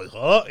 you be like,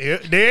 oh,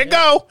 there it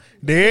go.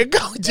 There it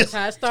go. That's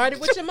how it started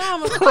with your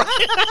mama.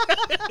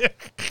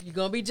 You're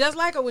going to be just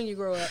like her when you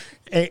grow up.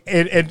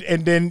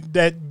 And then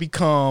that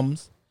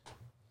becomes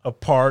a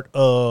part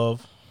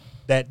of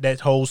that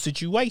whole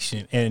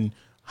situation. And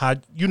how,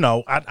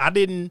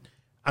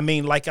 I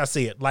mean, like I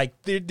said, like,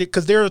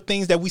 because there are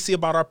things that we see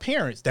about our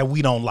parents that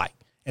we don't like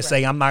and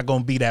say, I'm not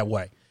going to be that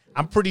way.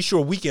 I'm pretty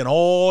sure we can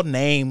all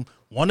name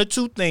one or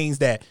two things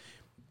that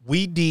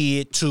we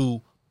did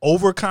to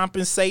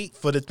overcompensate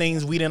for the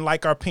things we didn't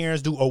like our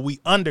parents do, or we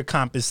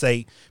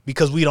undercompensate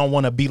because we don't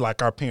want to be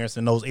like our parents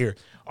in those areas.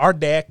 Our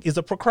dad is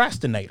a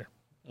procrastinator.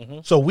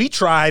 So we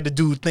try to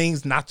do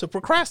things not to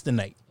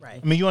procrastinate.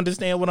 Right. I mean, you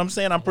understand what I'm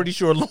saying? I'm pretty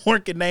sure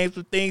Lauren can name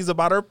some things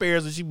about her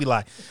parents and she'd be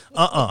like,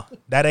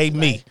 that ain't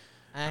me.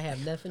 I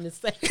have nothing to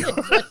say.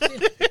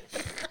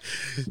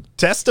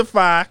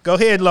 Testify. Go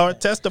ahead, Lauren.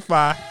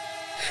 Testify.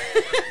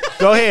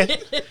 Go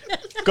ahead.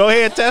 Go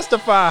ahead.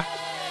 Testify.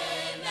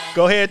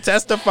 Go ahead.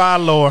 Testify,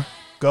 Lauren.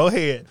 Go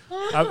ahead.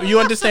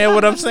 You understand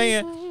what I'm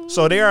saying?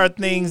 So there are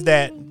things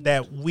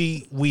that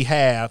we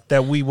have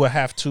that we will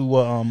have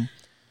to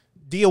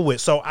deal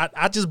with. So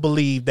I just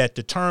believe that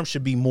the term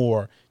should be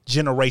more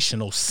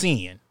generational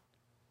sin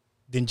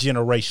than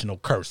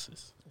generational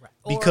curses. Right.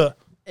 Because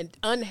an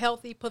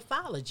unhealthy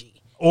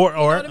pathology. or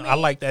what I mean? I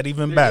like that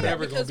even better.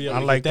 Never gonna be able I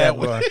to like get that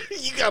one. one.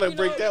 You gotta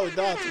break that one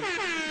down.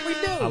 We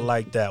do. I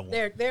like that one.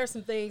 There are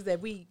some things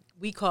that we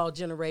call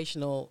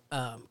generational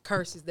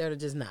curses that are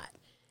just not.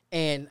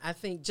 And I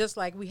think just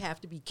like we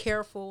have to be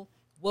careful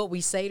what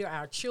we say to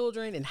our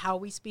children and how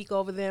we speak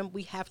over them,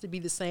 we have to be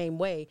the same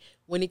way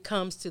when it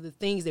comes to the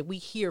things that we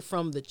hear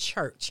from the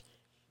church.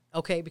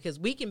 Okay, because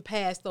we can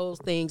pass those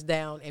things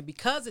down, and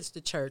because it's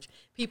the church,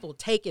 people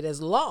take it as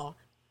law,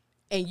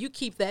 and you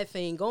keep that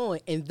thing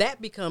going, and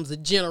that becomes a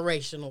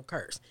generational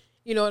curse.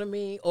 You know what I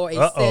mean? Or a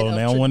set of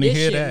I don't want to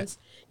hear that. traditions.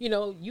 You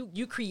know,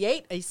 you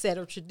create a set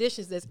of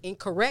traditions that's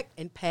incorrect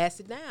and pass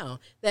it down.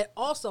 That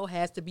also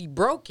has to be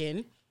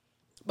broken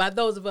by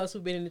those of us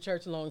who've been in the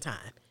church a long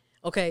time.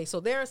 Okay, so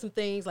there are some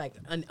things like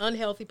an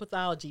unhealthy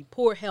pathology,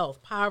 poor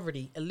health,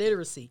 poverty,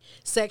 illiteracy,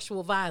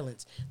 sexual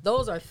violence.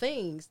 Those are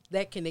things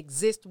that can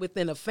exist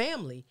within a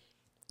family,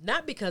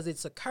 not because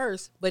it's a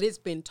curse, but it's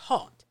been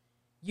taught.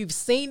 You've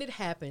seen it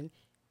happen,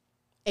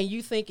 and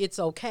you think it's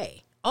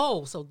okay.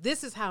 Oh, so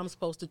this is how I'm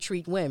supposed to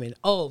treat women.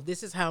 Oh,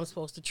 this is how I'm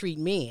supposed to treat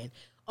men.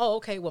 Oh,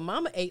 okay, well,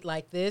 mama ate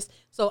like this,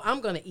 so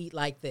I'm going to eat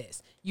like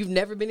this. You've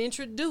never been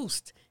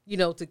introduced,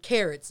 to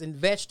carrots and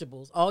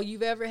vegetables. All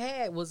you've ever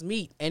had was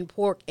meat and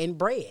pork and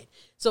bread.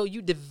 So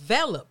you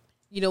develop,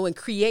 and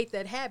create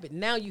that habit.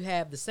 Now you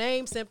have the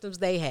same symptoms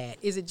they had.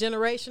 Is it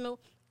generational?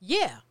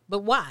 Yeah, but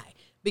why?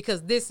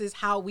 Because this is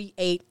how we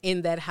ate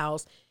in that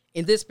house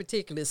in this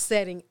particular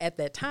setting at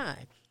that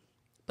time.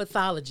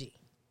 Pathology,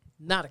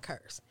 not a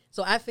curse.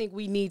 So I think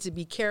we need to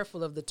be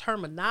careful of the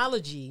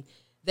terminology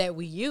that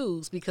we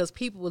use because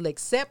people will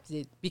accept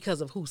it because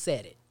of who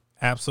said it.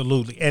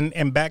 Absolutely.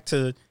 And back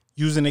to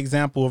use an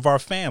example of our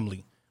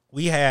family.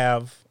 We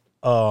have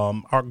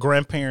our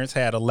grandparents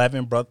had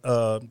 11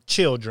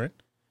 children,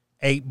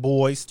 8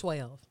 boys.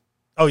 12.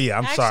 Oh yeah,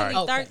 I'm Actually,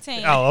 sorry.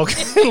 13. Oh,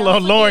 okay.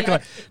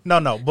 Lauren,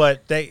 no,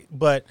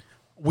 but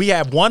we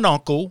have one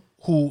uncle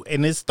who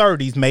in his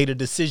 30s made a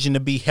decision to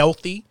be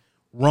healthy,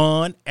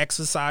 run,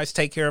 exercise,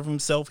 take care of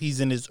himself.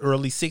 He's in his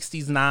early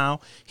 60s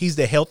now. He's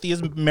the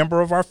healthiest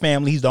member of our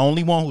family. He's the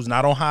only one who's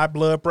not on high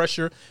blood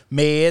pressure,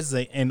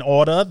 meds, and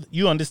all the other.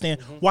 You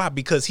understand? Why?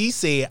 Because he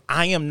said,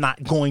 I am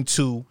not going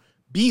to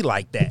be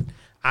like that.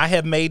 I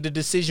have made the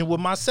decision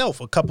with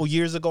myself. A couple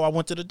years ago, I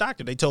went to the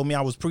doctor. They told me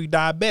I was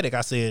pre-diabetic.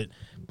 I said,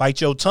 bite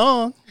your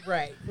tongue.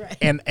 Right.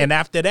 And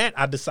after that,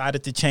 I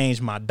decided to change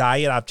my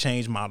diet. I've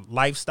changed my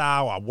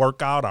lifestyle. I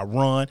work out. I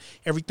run,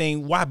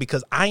 everything. Why?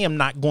 Because I am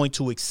not going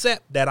to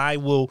accept that I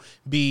will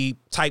be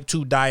type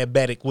 2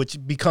 diabetic, which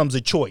becomes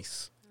a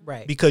choice.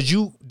 Right. Because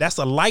that's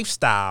a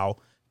lifestyle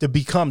to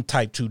become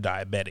type 2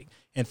 diabetic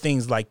and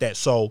things like that.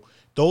 So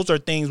those are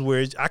things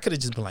where I could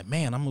have just been like,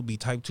 man, I'm going to be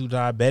type 2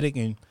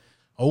 diabetic and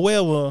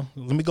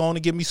let me go on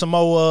and give me some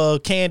more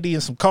candy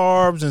and some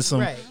carbs and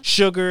some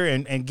sugar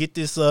and get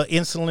this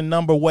insulin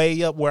number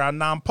way up where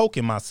I'm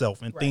poking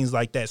myself and things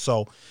like that.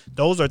 So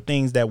those are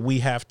things that we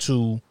have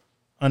to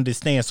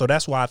understand. So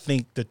that's why I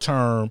think the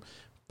term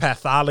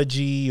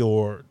pathology,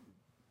 or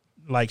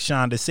like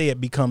Shonda said,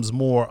 becomes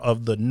more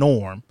of the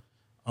norm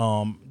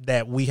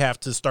that we have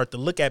to start to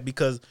look at,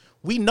 because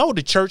we know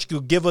the church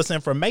could give us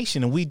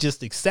information and we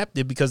just accept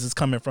it because it's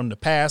coming from the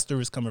pastor,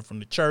 it's coming from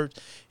the church,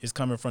 it's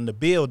coming from the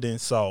building.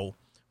 So,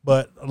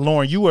 but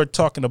Lauren, you were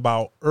talking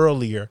about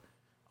earlier.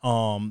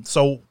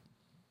 So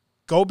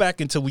go back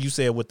into what you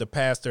said, what the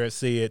pastor had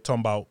said,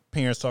 talking about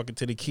parents talking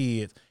to the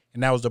kids,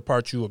 and that was the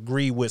part you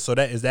agree with. So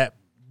that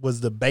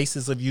was the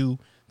basis of you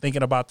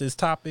thinking about this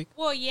topic?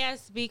 Well,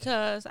 yes,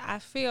 because I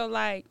feel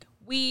like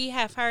we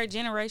have heard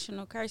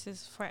generational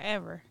curses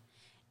forever.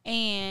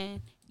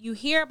 And you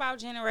hear about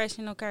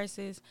generational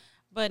curses,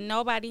 but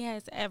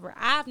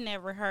I've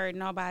never heard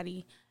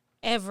nobody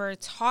ever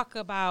talk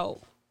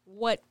about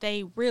what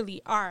they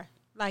really are.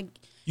 Like,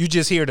 you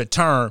just hear the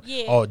term,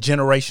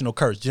 generational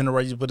curse,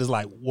 but it's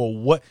like,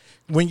 well,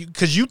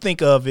 because you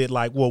think of it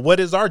like, well, what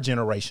is our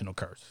generational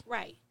curse?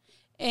 Right.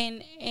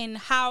 And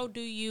how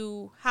do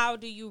you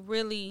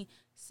really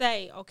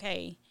say,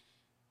 okay,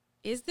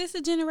 is this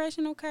a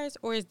generational curse,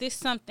 or is this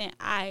something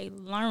I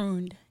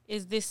learned?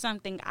 Is this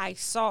something I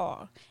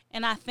saw?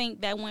 And I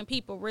think that when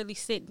people really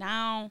sit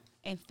down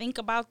and think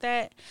about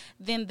that,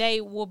 then they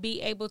will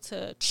be able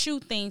to chew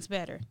things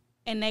better.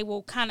 and they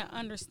will kind of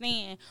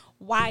understand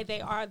why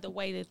they are the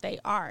way that they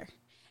are.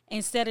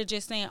 Instead of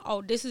just saying,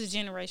 oh, this is a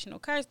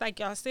generational curse, like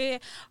y'all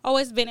said. Oh,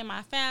 it's been in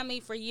my family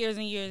for years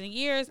and years and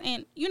years.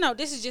 And,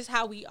 this is just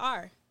how we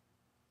are.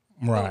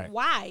 Right. But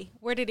why?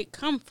 Where did it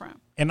come from?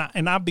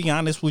 And I'll be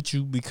honest with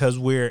you, because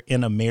we're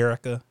in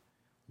America,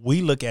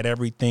 we look at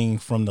everything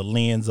from the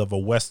lens of a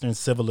Western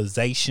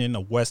civilization, a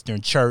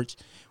Western church,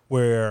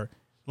 where,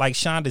 like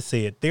Shonda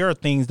said, there are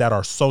things that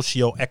are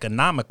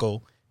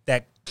socio-economical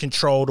that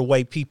control the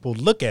way people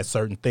look at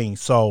certain things.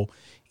 So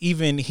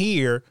even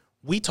here,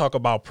 we talk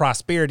about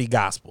prosperity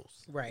gospels.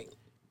 Right.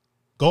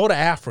 Go to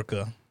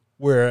Africa,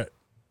 where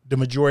the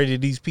majority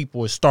of these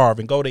people are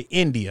starving. Go to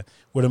India,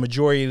 where the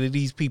majority of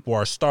these people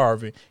are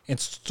starving, and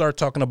start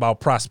talking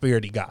about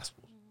prosperity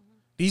gospels.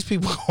 These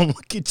people gonna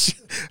look at you.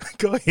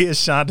 Go ahead,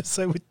 Shonda.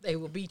 Say what They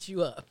will beat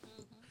you up.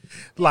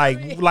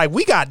 like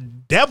we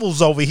got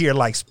devils over here,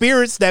 like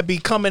spirits that be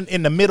coming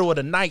in the middle of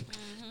the night,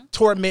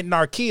 tormenting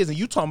our kids, and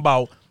you talking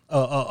about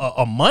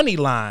a money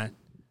line.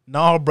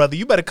 No, brother,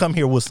 you better come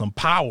here with some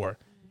power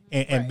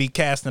and be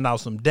casting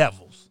out some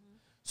devils.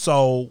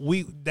 So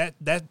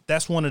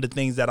that's one of the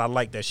things that I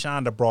like that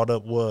Shonda brought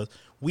up, was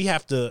we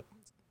have to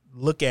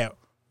look at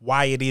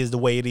why it is the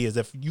way it is.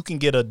 If you can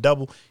get a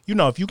double,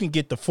 if you can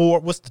get the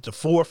 4 for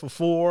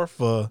 $4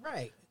 for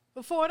Right.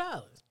 For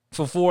 $4.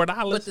 for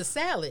 $4, But the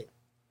salad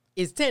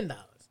is $10.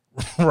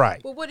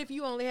 right? Well, what if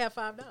you only have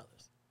 $5?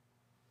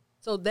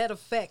 So that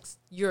affects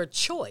your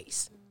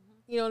choice.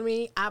 You know what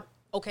I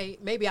mean?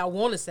 Maybe I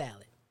want a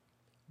salad,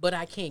 but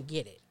I can't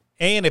get it.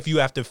 And if you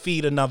have to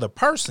feed another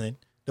person,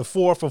 the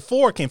 4 for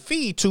 $4 can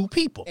feed 2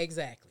 people.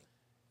 Exactly.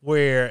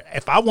 Where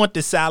if I want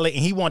the salad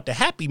and he want the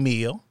Happy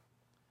Meal,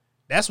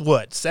 that's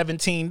what,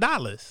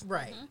 $17.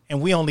 Right.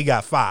 And we only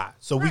got 5.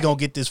 So we gonna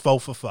get this 4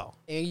 for $4.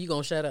 And you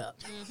gonna shut up.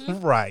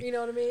 Right. You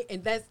know what I mean?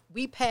 And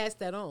we pass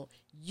that on.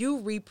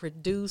 You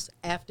reproduce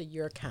after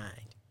your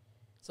kind.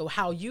 So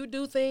how you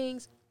do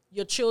things,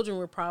 your children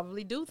will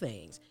probably do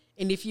things.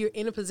 And if you're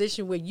in a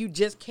position where you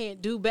just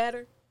can't do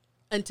better,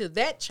 until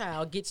that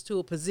child gets to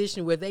a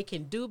position where they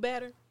can do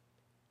better,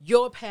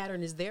 your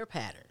pattern is their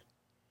pattern.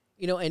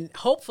 And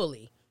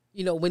hopefully,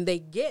 when they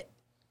get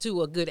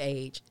to a good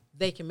age,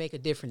 they can make a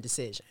different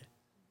decision.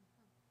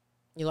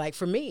 Like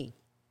for me,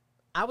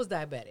 I was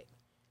diabetic.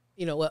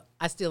 Well,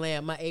 I still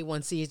am. My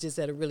A1C is just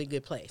at a really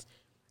good place.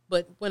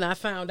 But when I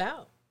found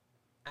out,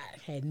 I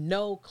had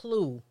no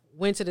clue.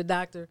 Went to the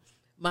doctor.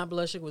 My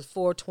blood sugar was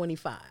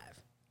 425.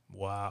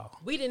 Wow.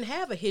 We didn't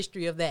have a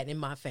history of that in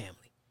my family.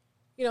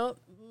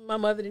 My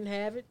mother didn't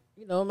have it.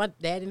 My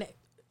dad didn't have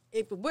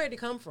it. Where did it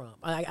come from?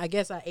 I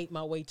guess I ate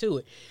my way to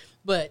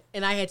it.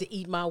 And I had to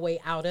eat my way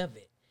out of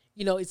it.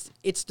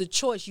 It's the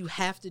choice. You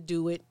have to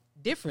do it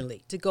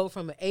differently to go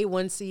from an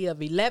A1C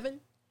of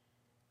 11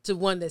 to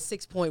one that's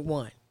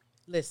 6.1.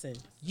 Listen,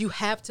 you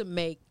have to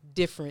make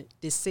different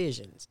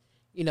decisions.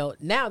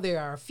 Now there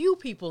are a few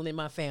people in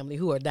my family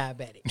who are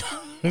diabetic.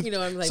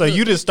 I'm like, so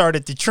you just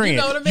started the trend. You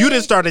know what I mean? You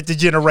just started the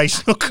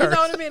generational curse. You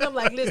know what I mean? I'm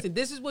like, listen,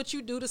 this is what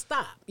you do to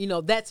stop.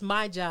 That's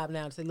my job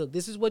now to say, look,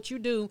 this is what you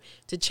do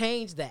to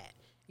change that.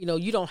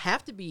 You don't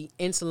have to be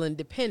insulin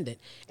dependent.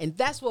 And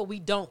that's what we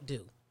don't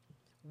do.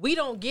 We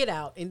don't get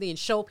out and then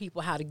show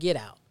people how to get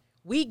out.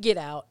 We get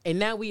out, and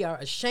now we are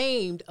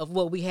ashamed of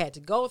what we had to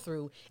go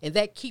through, and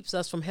that keeps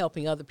us from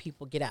helping other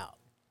people get out.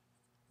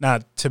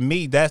 Now, to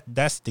me,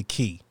 that's the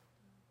key.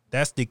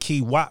 That's the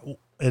key. Why?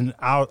 And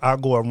I'll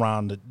go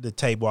around the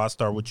table. I'll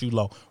start with you,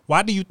 Lo.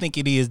 Why do you think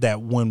it is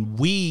that when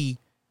we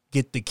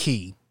get the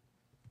key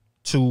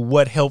to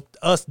what helped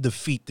us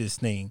defeat this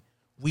thing,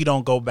 we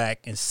don't go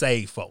back and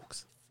save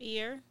folks?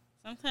 Fear.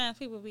 Sometimes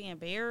people be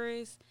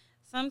embarrassed.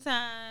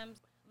 Sometimes,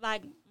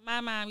 like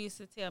my mom used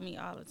to tell me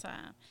all the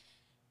time,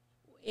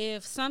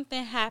 if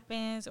something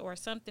happens or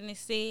something is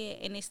said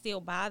and it still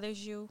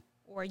bothers you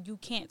or you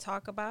can't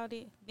talk about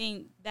it,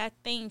 then that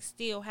thing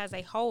still has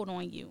a hold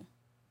on you.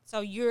 So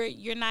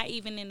you're not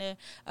even in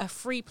a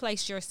free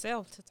place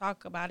yourself to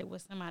talk about it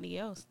with somebody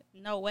else.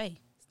 No way.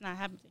 It's not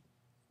happening.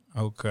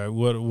 Okay.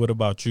 What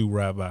about you,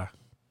 Rabbi?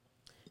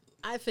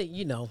 I think,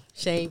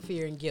 shame,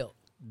 fear, and guilt.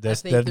 I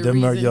think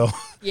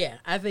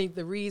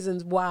the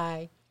reasons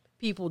why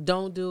people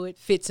don't do it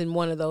fits in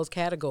one of those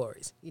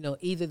categories.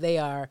 Either they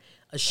are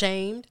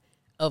ashamed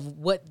of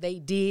what they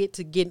did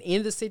to get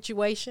in the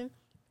situation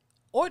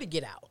or to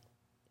get out.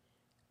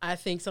 I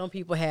think some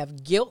people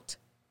have guilt,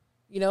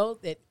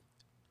 that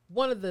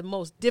one of the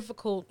most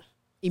difficult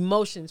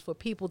emotions for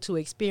people to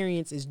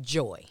experience is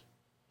joy.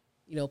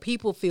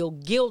 People feel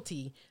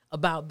guilty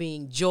about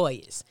being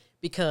joyous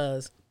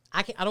because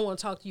I don't want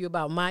to talk to you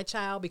about my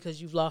child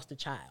because you've lost a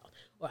child.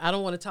 Or I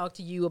don't want to talk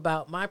to you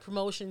about my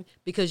promotion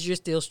because you're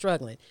still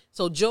struggling.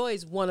 So joy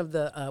is one of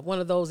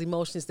those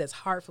emotions that's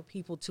hard for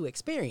people to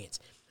experience.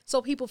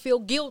 So people feel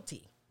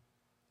guilty.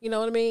 You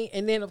know what I mean?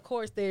 And then, of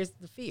course, there's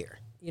the fear.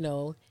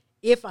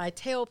 If I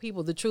tell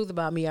people the truth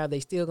about me, are they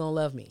still going to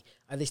love me?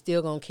 Are they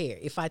still going to care?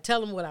 If I tell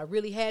them what I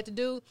really had to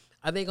do,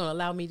 are they going to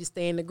allow me to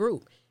stay in the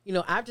group?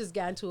 I've just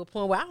gotten to a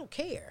point where I don't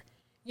care.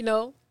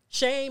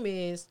 Shame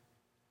is,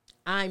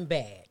 I'm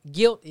bad.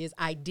 Guilt is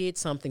I did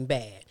something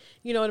bad.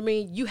 You know what I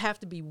mean? You have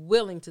to be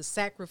willing to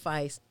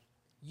sacrifice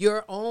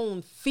your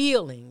own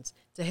feelings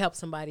to help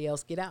somebody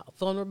else get out.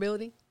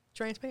 Vulnerability,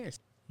 transparency.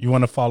 You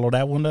want to follow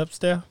that one up,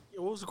 Steph?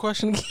 What was the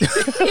question again?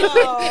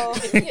 Oh,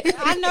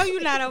 I know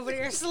you're not over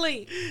there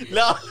asleep.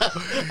 No,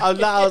 I'm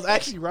not. I was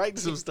actually writing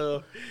some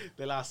stuff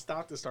that I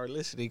stopped to start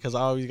listening because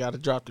I always got to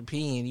drop the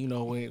pen. You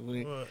know when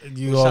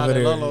You over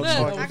there? Look,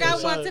 I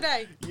got one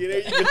today. Yeah, there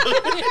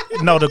you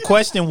go. No, the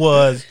question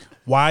was,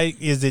 why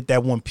is it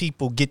that when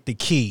people get the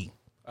key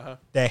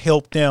that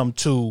help them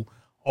to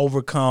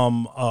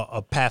overcome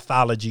a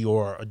pathology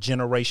or a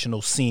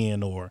generational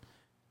sin or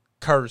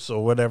curse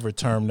or whatever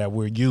term that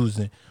we're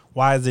using,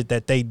 why is it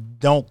that they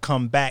don't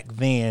come back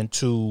then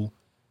to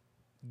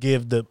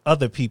give the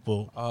other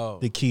people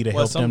the key to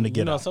help them to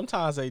get out?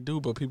 Sometimes they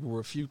do, but people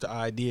refute the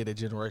idea that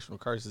generational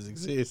curses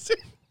exist.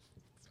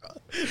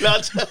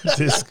 No.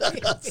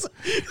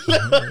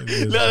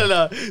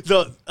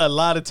 So a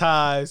lot of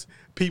times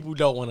people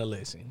don't want to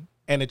listen.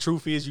 And the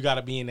truth is you got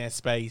to be in that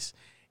space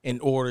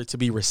in order to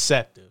be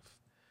receptive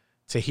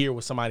to hear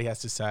what somebody has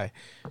to say.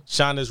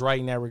 Shonda's right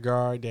in that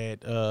regard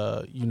that,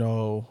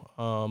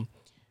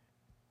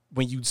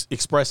 when you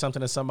express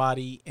something to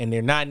somebody and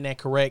they're not in that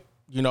correct,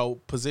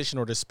 position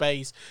or the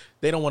space,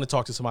 they don't want to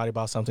talk to somebody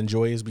about something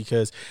joyous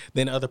because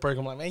then the other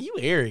person like, man, you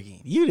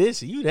arrogant, you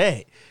this, you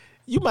that.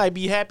 You might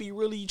be happy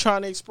really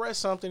trying to express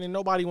something and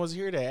nobody wants to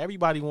hear that.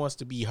 Everybody wants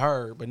to be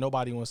heard, but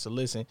nobody wants to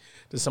listen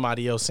to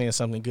somebody else saying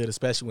something good,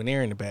 especially when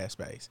they're in the bad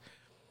space.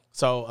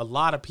 So a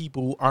lot of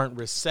people aren't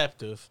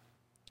receptive.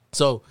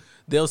 So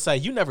they'll say,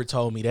 you never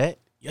told me that.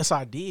 Yes,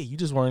 I did. You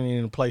just weren't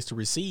in a place to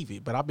receive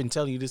it. But I've been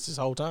telling you this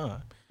whole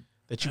time.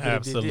 That you could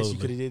have did this, you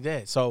could have did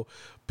that. So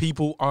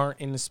people aren't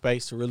in the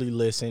space to really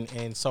listen.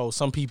 And so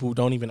some people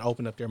don't even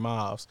open up their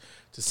mouths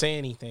to say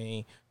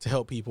anything to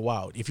help people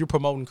out. If you're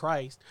promoting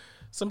Christ,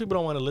 some people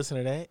don't want to listen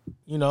to that.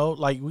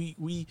 Like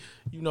we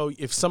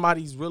if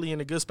somebody's really in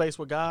a good space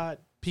with God,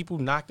 people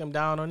knock them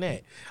down on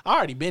that. I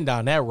already been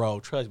down that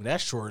road. Trust me,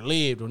 that's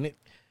short-lived.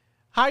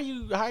 How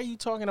are you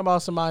talking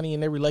about somebody in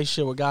their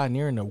relationship with God and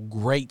they're in a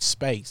great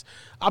space?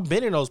 I've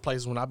been in those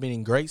places when I've been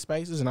in great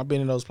spaces, and I've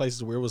been in those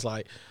places where it was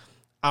like,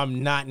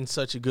 I'm not in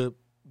such a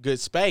good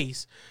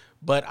space,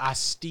 but I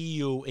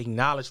still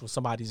acknowledge when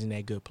somebody's in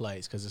that good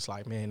place because it's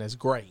like, man, that's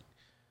great.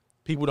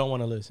 People don't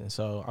want to listen.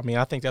 So,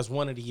 I think that's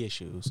one of the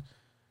issues.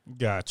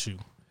 Got you.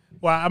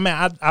 Well,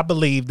 I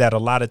believe that a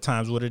lot of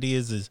times what it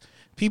is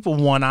people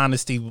want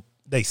honesty.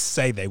 They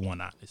say they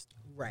want honesty.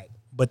 Right.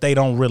 But they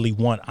don't really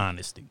want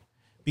honesty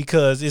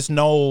because it's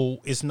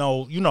no,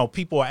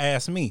 people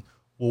ask me,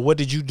 well, what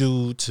did you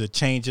do to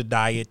change your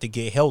diet to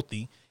get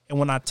healthy? And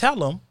when I tell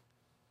them,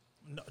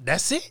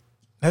 that's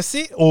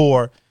it.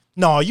 Or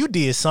no, you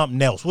did something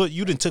else. Well,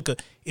 you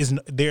didn't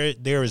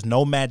there is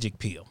no magic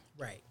pill.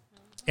 Right.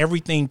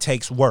 Everything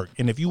takes work.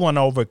 And if you want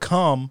to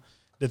overcome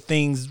the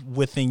things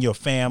within your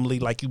family,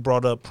 like you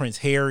brought up Prince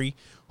Harry,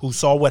 who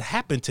saw what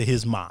happened to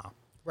his mom.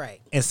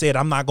 Right. And said,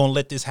 I'm not going to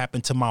let this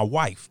happen to my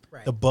wife.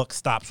 Right. The buck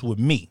stops with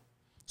me.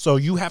 So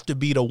you have to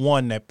be the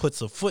one that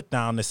puts a foot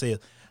down that says,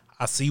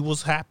 I see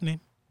what's happening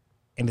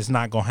and it's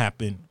not going to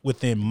happen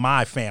within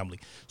my family.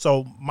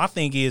 So my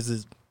thing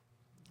is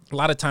a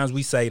lot of times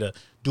we say to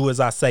do as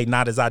I say,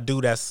 not as I do.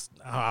 That's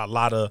a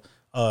lot of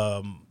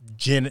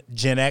Gen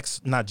X,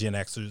 not Gen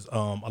Xers.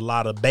 A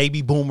lot of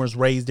baby boomers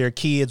raised their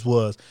kids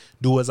was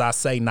do as I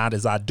say, not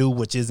as I do,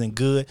 which isn't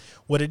good.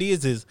 What it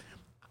is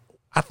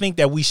I think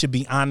that we should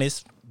be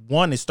honest.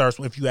 One, it starts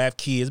with if you have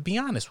kids, be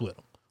honest with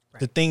them.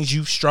 Right. The things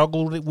you've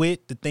struggled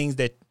with, the things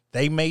that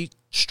they may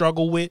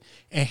struggle with,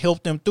 and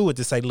help them through it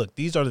to say, look,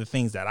 these are the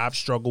things that I've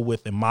struggled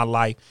with in my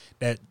life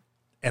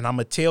and I'm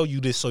going to tell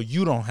you this so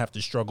you don't have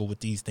to struggle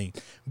with these things.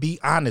 Be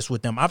honest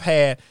with them. I've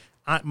had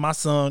my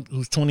son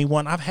who's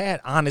 21, I've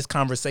had honest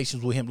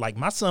conversations with him. Like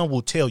my son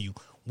will tell you,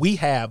 we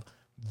have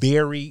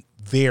very,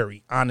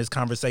 very honest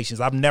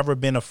conversations. I've never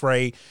been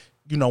afraid.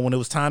 When it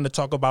was time to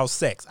talk about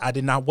sex, I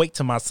did not wait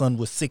till my son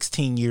was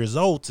 16 years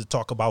old to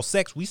talk about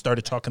sex. We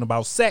started talking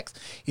about sex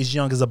as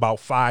young as about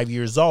 5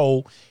 years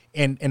old.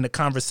 And the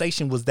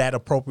conversation was that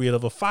appropriate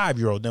of a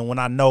 5-year-old. Then when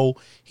I know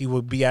he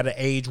would be at an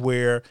age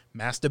where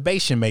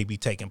masturbation may be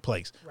taking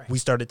place, we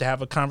started to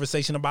have a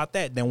conversation about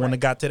that. Then when it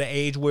got to the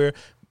age where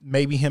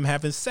maybe him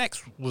having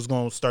sex was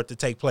going to start to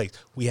take place,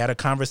 we had a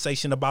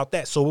conversation about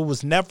that. So it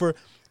was never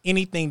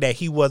anything that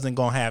he wasn't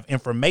going to have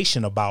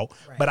information about,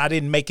 but I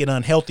didn't make it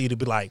unhealthy to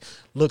be like,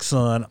 look,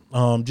 son,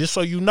 just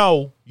so you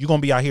know, you're going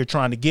to be out here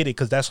trying to get it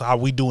because that's how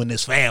we do in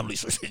this family.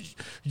 So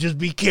just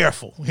be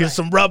careful. Here's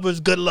some rubbers.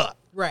 Good luck.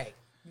 Right.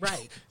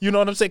 You know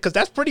what I'm saying? Because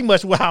that's pretty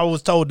much what I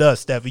was told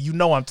us,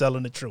 Steffi. I'm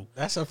telling the truth.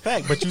 That's a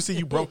fact. But you see,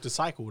 you broke the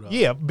cycle, though.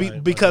 Yeah,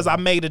 because I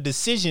made a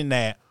decision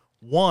that,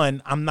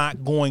 one, I'm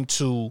not going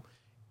to,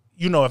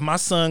 if my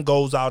son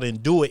goes out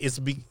and do it, it's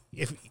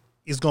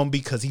going to be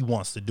because he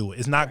wants to do it.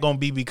 It's not going to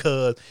be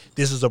because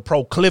this is a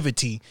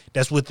proclivity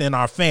that's within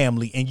our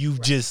family and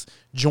you've just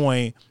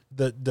joined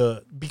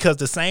because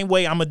the same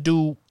way I'm going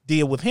to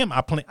deal with him,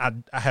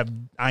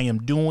 I am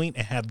doing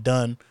and have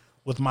done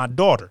with my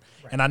daughter.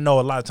 Right. And I know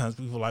a lot of times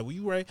people are like, well,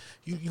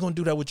 you going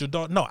to do that with your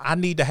daughter? No, I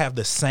need to have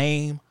the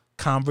same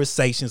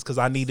conversations because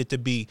I need it to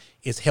be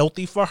as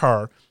healthy for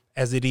her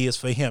as it is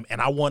for him.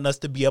 And I want us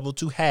to be able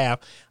to have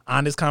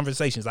honest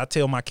conversations. I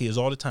tell my kids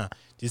all the time,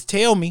 just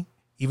tell me,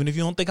 even if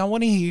you don't think I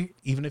want to hear,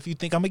 even if you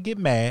think I'm going to get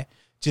mad,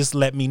 just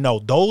let me know.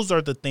 Those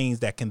are the things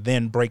that can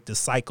then break the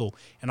cycle.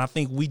 And I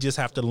think we just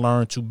have to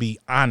learn to be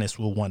honest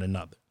with one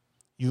another.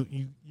 You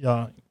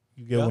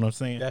get what I'm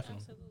saying?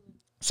 Definitely.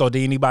 So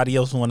do anybody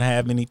else want to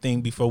have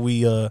anything before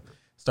we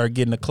start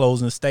getting the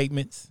closing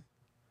statements?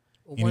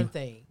 One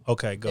thing.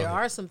 Okay, go there ahead.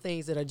 There are some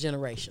things that are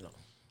generational.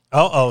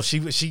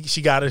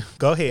 She got to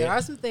go ahead. There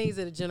are some things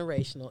that are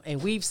generational,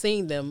 and we've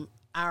seen them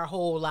our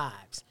whole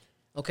lives.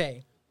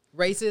 Okay,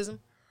 racism,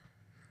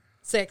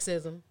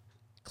 sexism,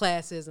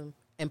 classism,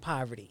 and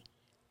poverty.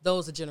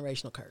 Those are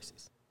generational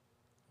curses.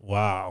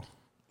 Wow.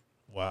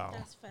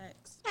 That's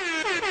facts.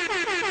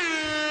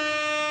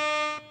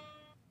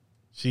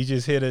 She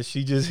just hit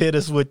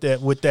us with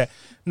that.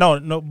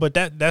 No, but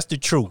that's the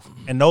truth.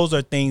 And those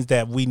are things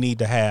that we need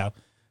to have.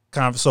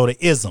 So the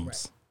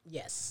isms. Right.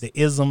 Yes. The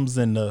isms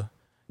and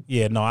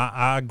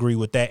I agree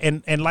with that.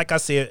 And like I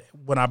said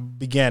when I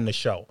began the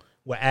show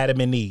with Adam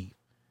and Eve,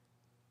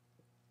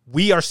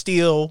 we are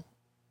still,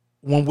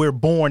 when we're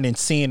born in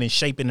sin and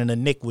shaping in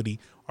iniquity,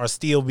 are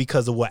still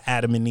because of what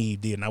Adam and Eve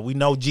did. Now we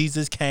know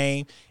Jesus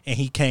came and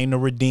he came to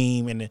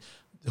redeem, and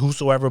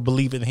whosoever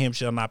believeth in him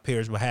shall not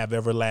perish but have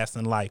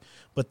everlasting life.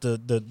 But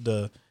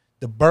the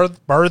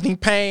birthing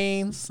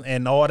pains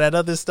and all that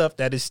other stuff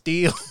that is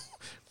still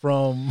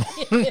from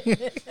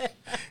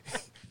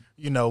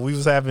we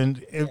was having,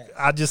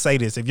 I just say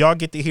this, if y'all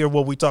get to hear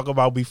what we talk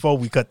about before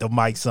we cut the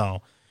mics on,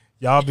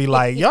 y'all be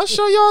like, y'all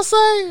sure y'all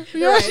saved?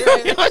 Y'all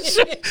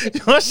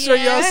sure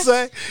y'all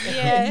saved?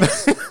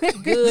 Yes.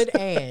 Good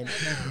and.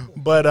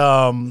 But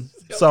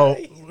so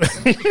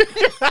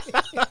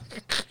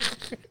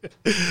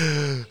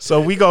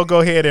so we gonna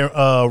go ahead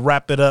and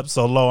wrap it up.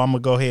 So Lo, I'm gonna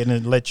go ahead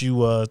and let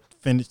you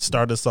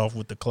start us off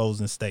with the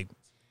closing statement.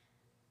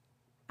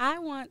 I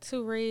want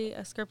to read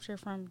a scripture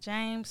from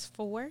James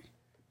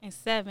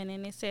 4:7,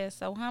 and it says,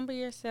 "So humble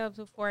yourselves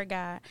before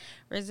God,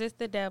 resist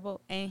the devil,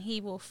 and he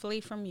will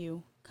flee from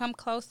you. Come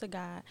close to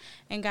God,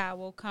 and God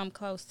will come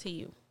close to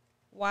you.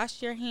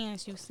 Wash your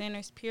hands, you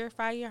sinners.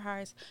 Purify your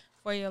hearts,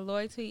 for your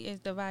loyalty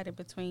is divided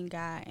between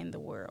God and the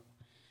world."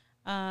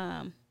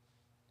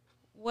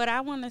 What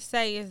I want to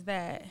say is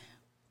that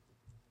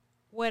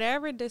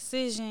whatever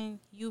decision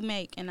you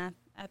make, and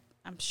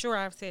I'm sure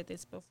I've said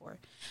this before,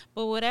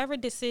 but whatever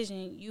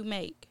decision you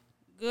make,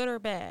 good or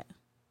bad,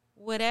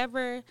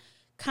 whatever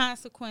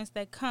consequence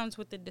that comes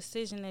with the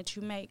decision that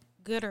you make,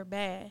 good or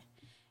bad,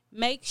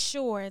 make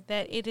sure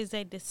that it is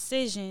a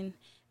decision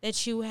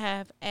that you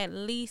have at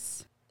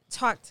least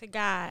talked to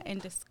God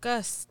and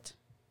discussed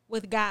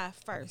with God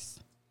first.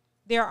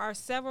 There are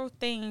several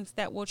things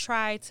that will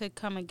try to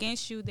come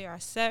against you. There are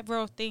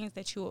several things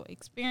that you will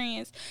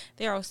experience.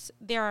 There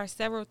are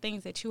several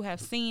things that you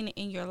have seen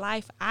in your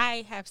life.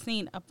 I have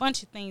seen a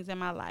bunch of things in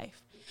my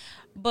life.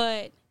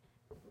 But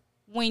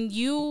when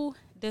you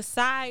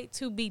decide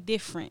to be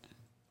different,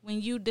 when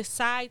you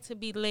decide to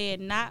be led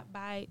not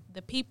by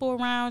the people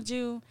around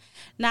you,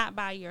 not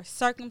by your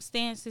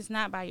circumstances,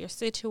 not by your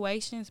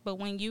situations, but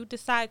when you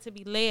decide to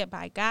be led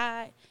by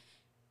God,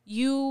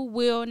 you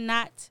will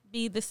not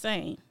be the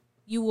same.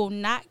 You will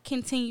not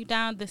continue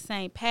down the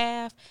same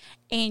path,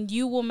 and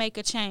you will make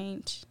a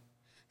change.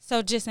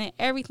 So just in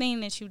everything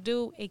that you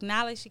do,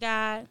 acknowledge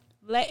God,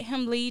 let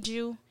him lead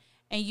you,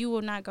 and you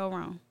will not go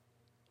wrong.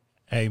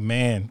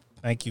 Amen.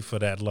 Thank you for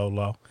that,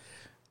 Lolo.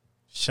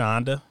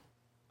 Shonda.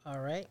 All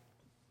right.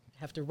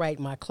 Have to write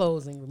my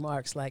closing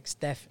remarks like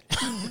Stephen.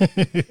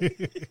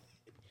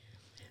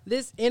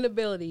 This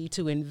inability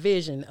to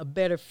envision a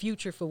better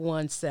future for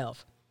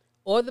oneself,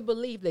 or the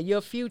belief that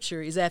your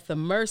future is at the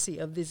mercy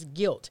of this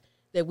guilt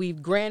that we've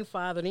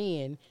grandfathered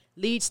in,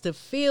 leads to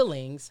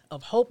feelings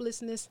of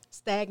hopelessness,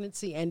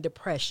 stagnancy, and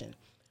depression,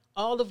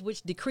 all of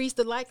which decrease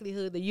the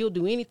likelihood that you'll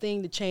do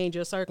anything to change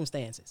your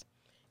circumstances.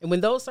 And when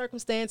those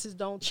circumstances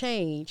don't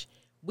change,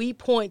 we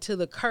point to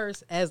the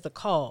curse as the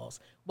cause,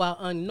 while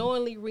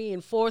unknowingly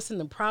reinforcing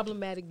the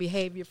problematic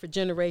behavior for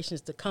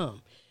generations to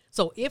come.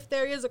 So if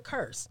there is a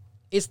curse,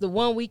 it's the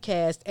one we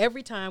cast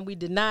every time we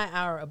deny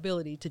our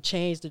ability to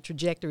change the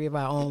trajectory of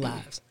our own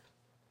lives.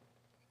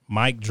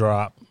 Mic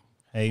drop.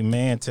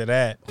 Amen to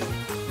that.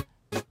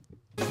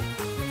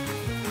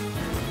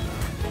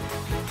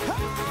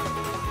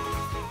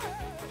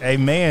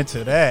 Amen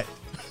to that.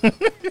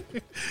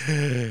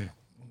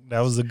 That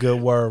was a good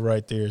word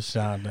right there,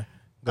 Shonda.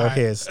 Go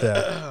ahead,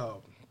 Steph.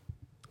 All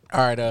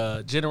right,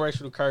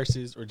 generational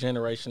curses or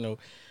generational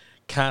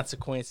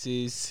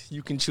consequences.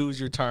 You can choose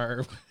your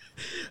term.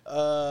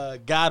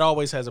 God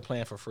always has a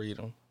plan for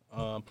freedom.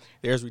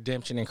 There's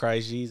redemption in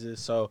Christ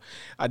Jesus. So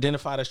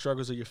identify the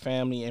struggles of your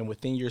family and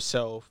within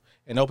yourself,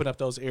 and open up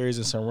those areas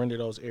and surrender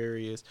those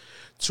areas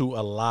to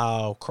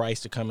allow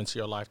Christ to come into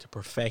your life to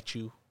perfect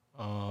you.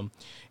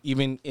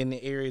 Even in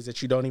the areas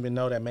that you don't even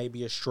know that may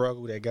be a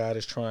struggle that God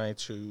is trying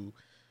to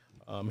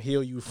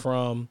heal you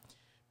from,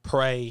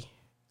 pray,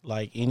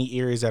 like any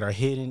areas that are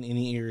hidden,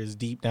 any areas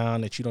deep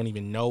down that you don't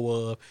even know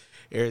of,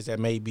 areas that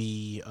may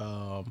be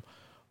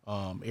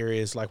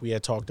areas like we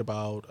had talked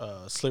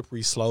about,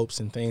 slippery slopes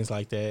and things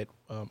like that.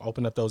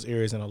 Open up those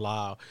areas and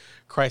allow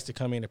Christ to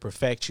come in and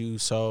perfect you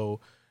so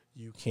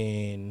you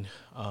can,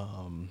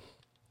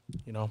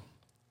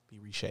 be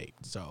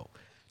reshaped. So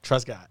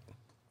trust God.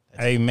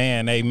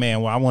 Amen.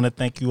 Amen. Well, I want to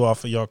thank you all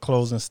for your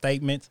closing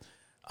statements.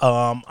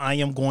 I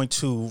am going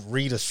to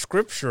read a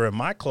scripture in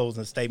my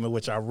closing statement,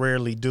 which I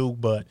rarely do,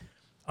 but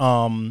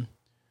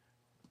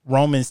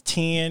Romans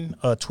 10,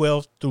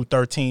 12 through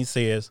 13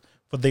 says,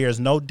 "For there is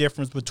no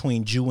difference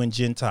between Jew and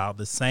Gentile.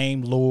 The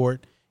same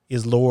Lord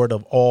is Lord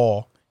of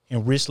all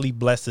and richly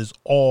blesses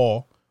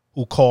all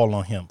who call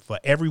on him. For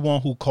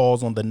everyone who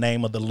calls on the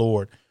name of the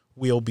Lord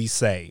will be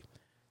saved."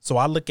 So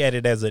I look at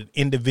it as an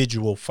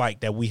individual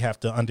fight that we have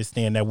to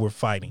understand that we're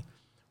fighting.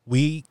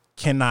 We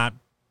cannot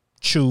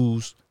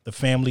choose the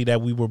family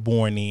that we were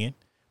born in.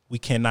 We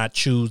cannot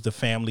choose the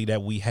family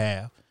that we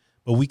have,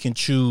 but we can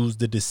choose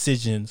the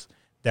decisions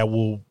that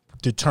will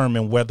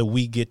determine whether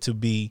we get to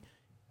be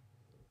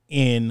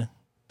in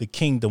the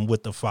kingdom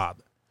with the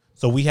Father.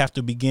 So we have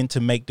to begin to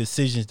make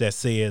decisions that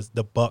says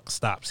the buck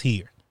stops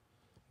here.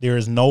 There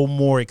is no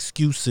more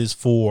excuses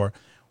for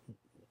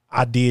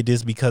I did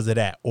this because of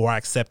that, or I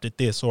accepted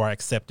this, or I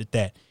accepted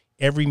that.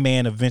 Every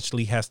man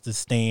eventually has to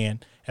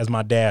stand, as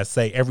my dad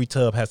say, every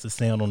tub has to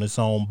stand on its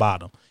own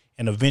bottom.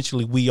 And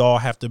eventually we all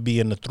have to be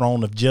in the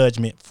throne of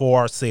judgment for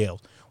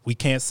ourselves. We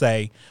can't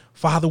say,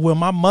 Father, well,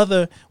 my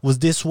mother was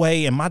this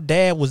way and my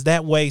dad was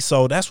that way,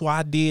 so that's why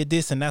I did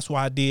this and that's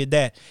why I did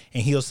that.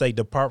 And he'll say,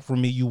 "Depart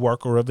from me, you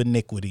worker of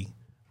iniquity.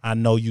 I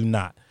know you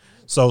not."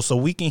 So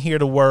we can hear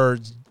the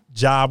words,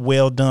 "Job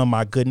well done,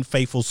 my good and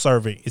faithful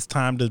servant." It's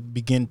time to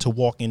begin to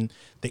walk in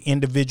the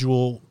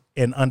individual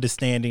and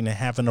understanding and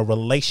having a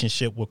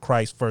relationship with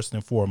Christ first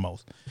and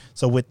foremost.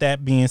 So with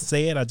that being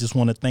said, I just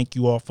want to thank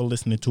you all for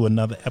listening to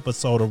another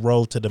episode of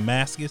Road to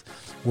Damascus,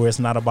 where it's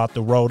not about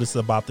the road, it's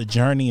about the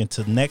journey.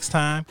 Until next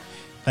time,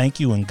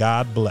 thank you and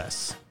God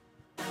bless.